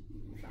try to,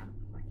 I don't know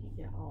if I can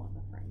get all in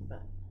the frame,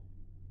 but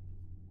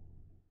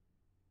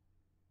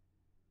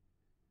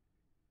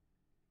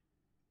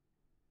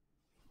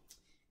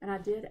and I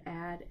did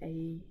add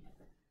a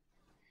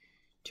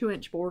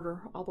 2-inch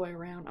border all the way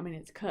around. I mean,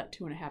 it's cut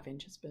 2.5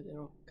 inches, but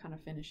it'll kind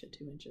of finish at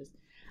 2 inches.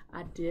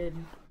 I did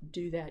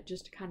do that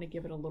just to kind of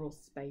give it a little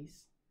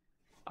space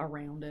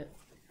around it.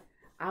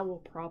 I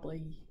will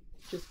probably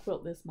just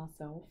quilt this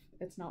myself.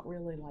 It's not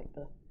really like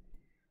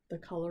the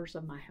colors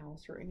of my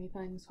house or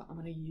anything, so I'm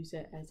going to use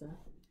it as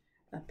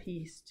a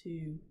piece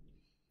to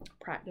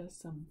practice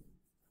some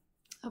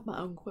of my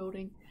own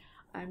quilting.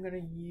 I'm going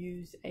to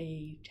use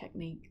a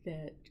technique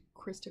that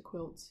Krista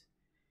Quilts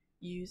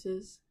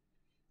uses,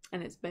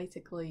 and it's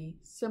basically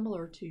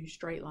similar to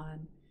straight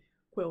line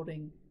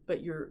quilting,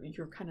 but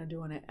you're kind of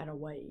doing it at a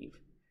wave,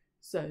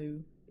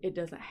 so it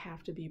doesn't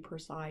have to be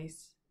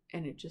precise,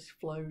 and it just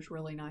flows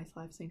really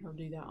nicely. I've seen her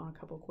do that on a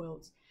couple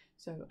quilts,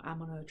 so I'm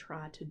going to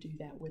try to do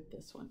that with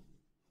this one.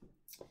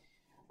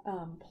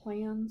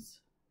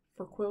 Plans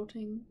for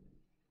quilting,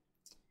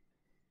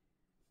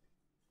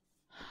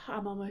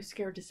 I'm almost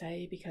scared to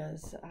say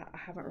because I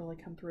haven't really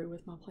come through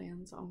with my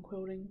plans on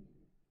quilting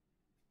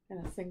in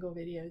a single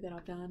video that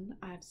I've done.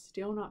 I've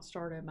still not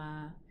started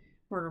my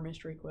murder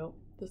mystery quilt.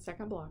 The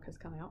second block has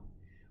come out,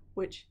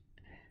 which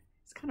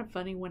is kind of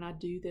funny when I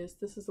do this.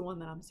 This is the one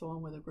that I'm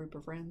sewing with a group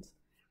of friends.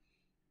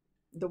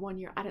 The one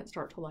year, I didn't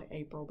start till like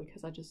April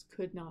because I just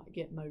could not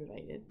get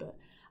motivated, but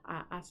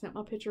I sent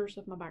my pictures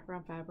of my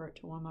background fabric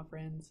to one of my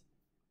friends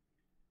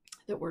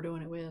that we're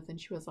doing it with,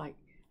 and she was like,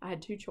 I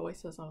had 2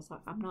 choices. I was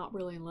like, I'm not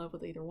really in love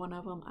with either one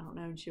of them. I don't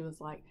know. And she was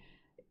like,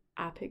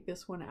 I picked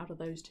this one out of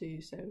those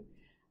 2, so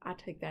I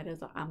take that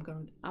as I'm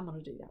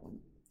gonna do that one.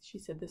 She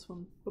said this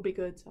one will be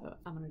good, so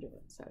I'm gonna do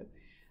it.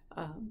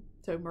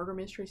 So Murder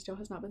Mystery still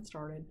has not been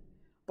started.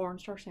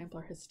 Barnstar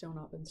Sampler has still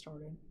not been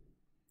started.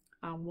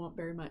 I want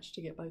very much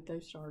to get both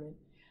those started.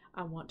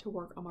 I want to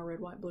work on my red,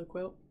 white, blue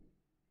quilt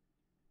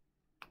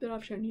that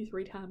I've shown you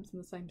 3 times in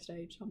the same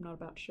stage, so I'm not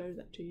about to show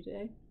that to you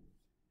today.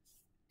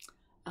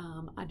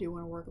 I do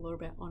want to work a little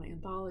bit on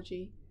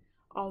anthology.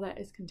 All that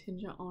is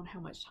contingent on how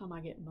much time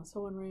I get in my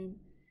sewing room,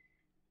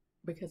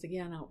 because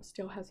again, I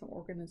still have some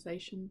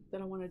organization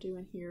that I want to do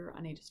in here.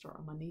 I need to start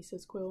on my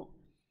niece's quilt.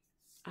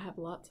 I have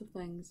lots of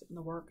things in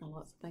the work and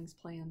lots of things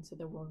planned, so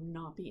there will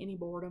not be any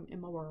boredom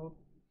in my world,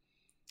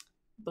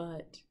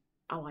 but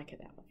I like it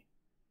that way.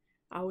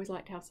 I always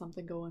like to have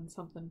something going,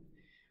 something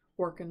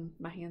working.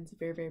 My hands are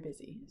very, very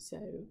busy,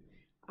 so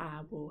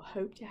I will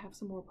hope to have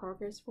some more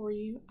progress for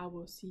you. I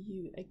will see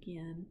you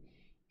again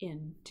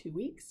in 2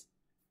 weeks.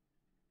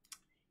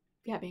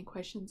 If you have any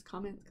questions,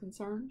 comments,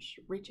 concerns,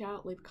 reach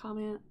out, leave a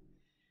comment,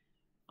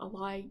 a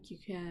like. You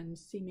can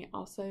see me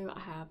also. I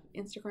have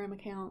Instagram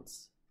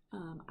accounts.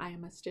 I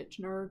am a stitch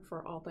nerd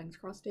for all things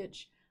cross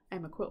stitch. I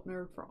am a quilt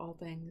nerd for all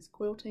things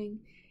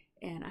quilting.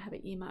 And I have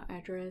an email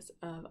address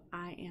of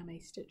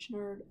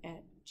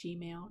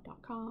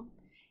iamastitchnerd@gmail.com.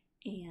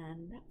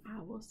 And I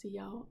will see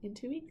y'all in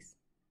 2 weeks.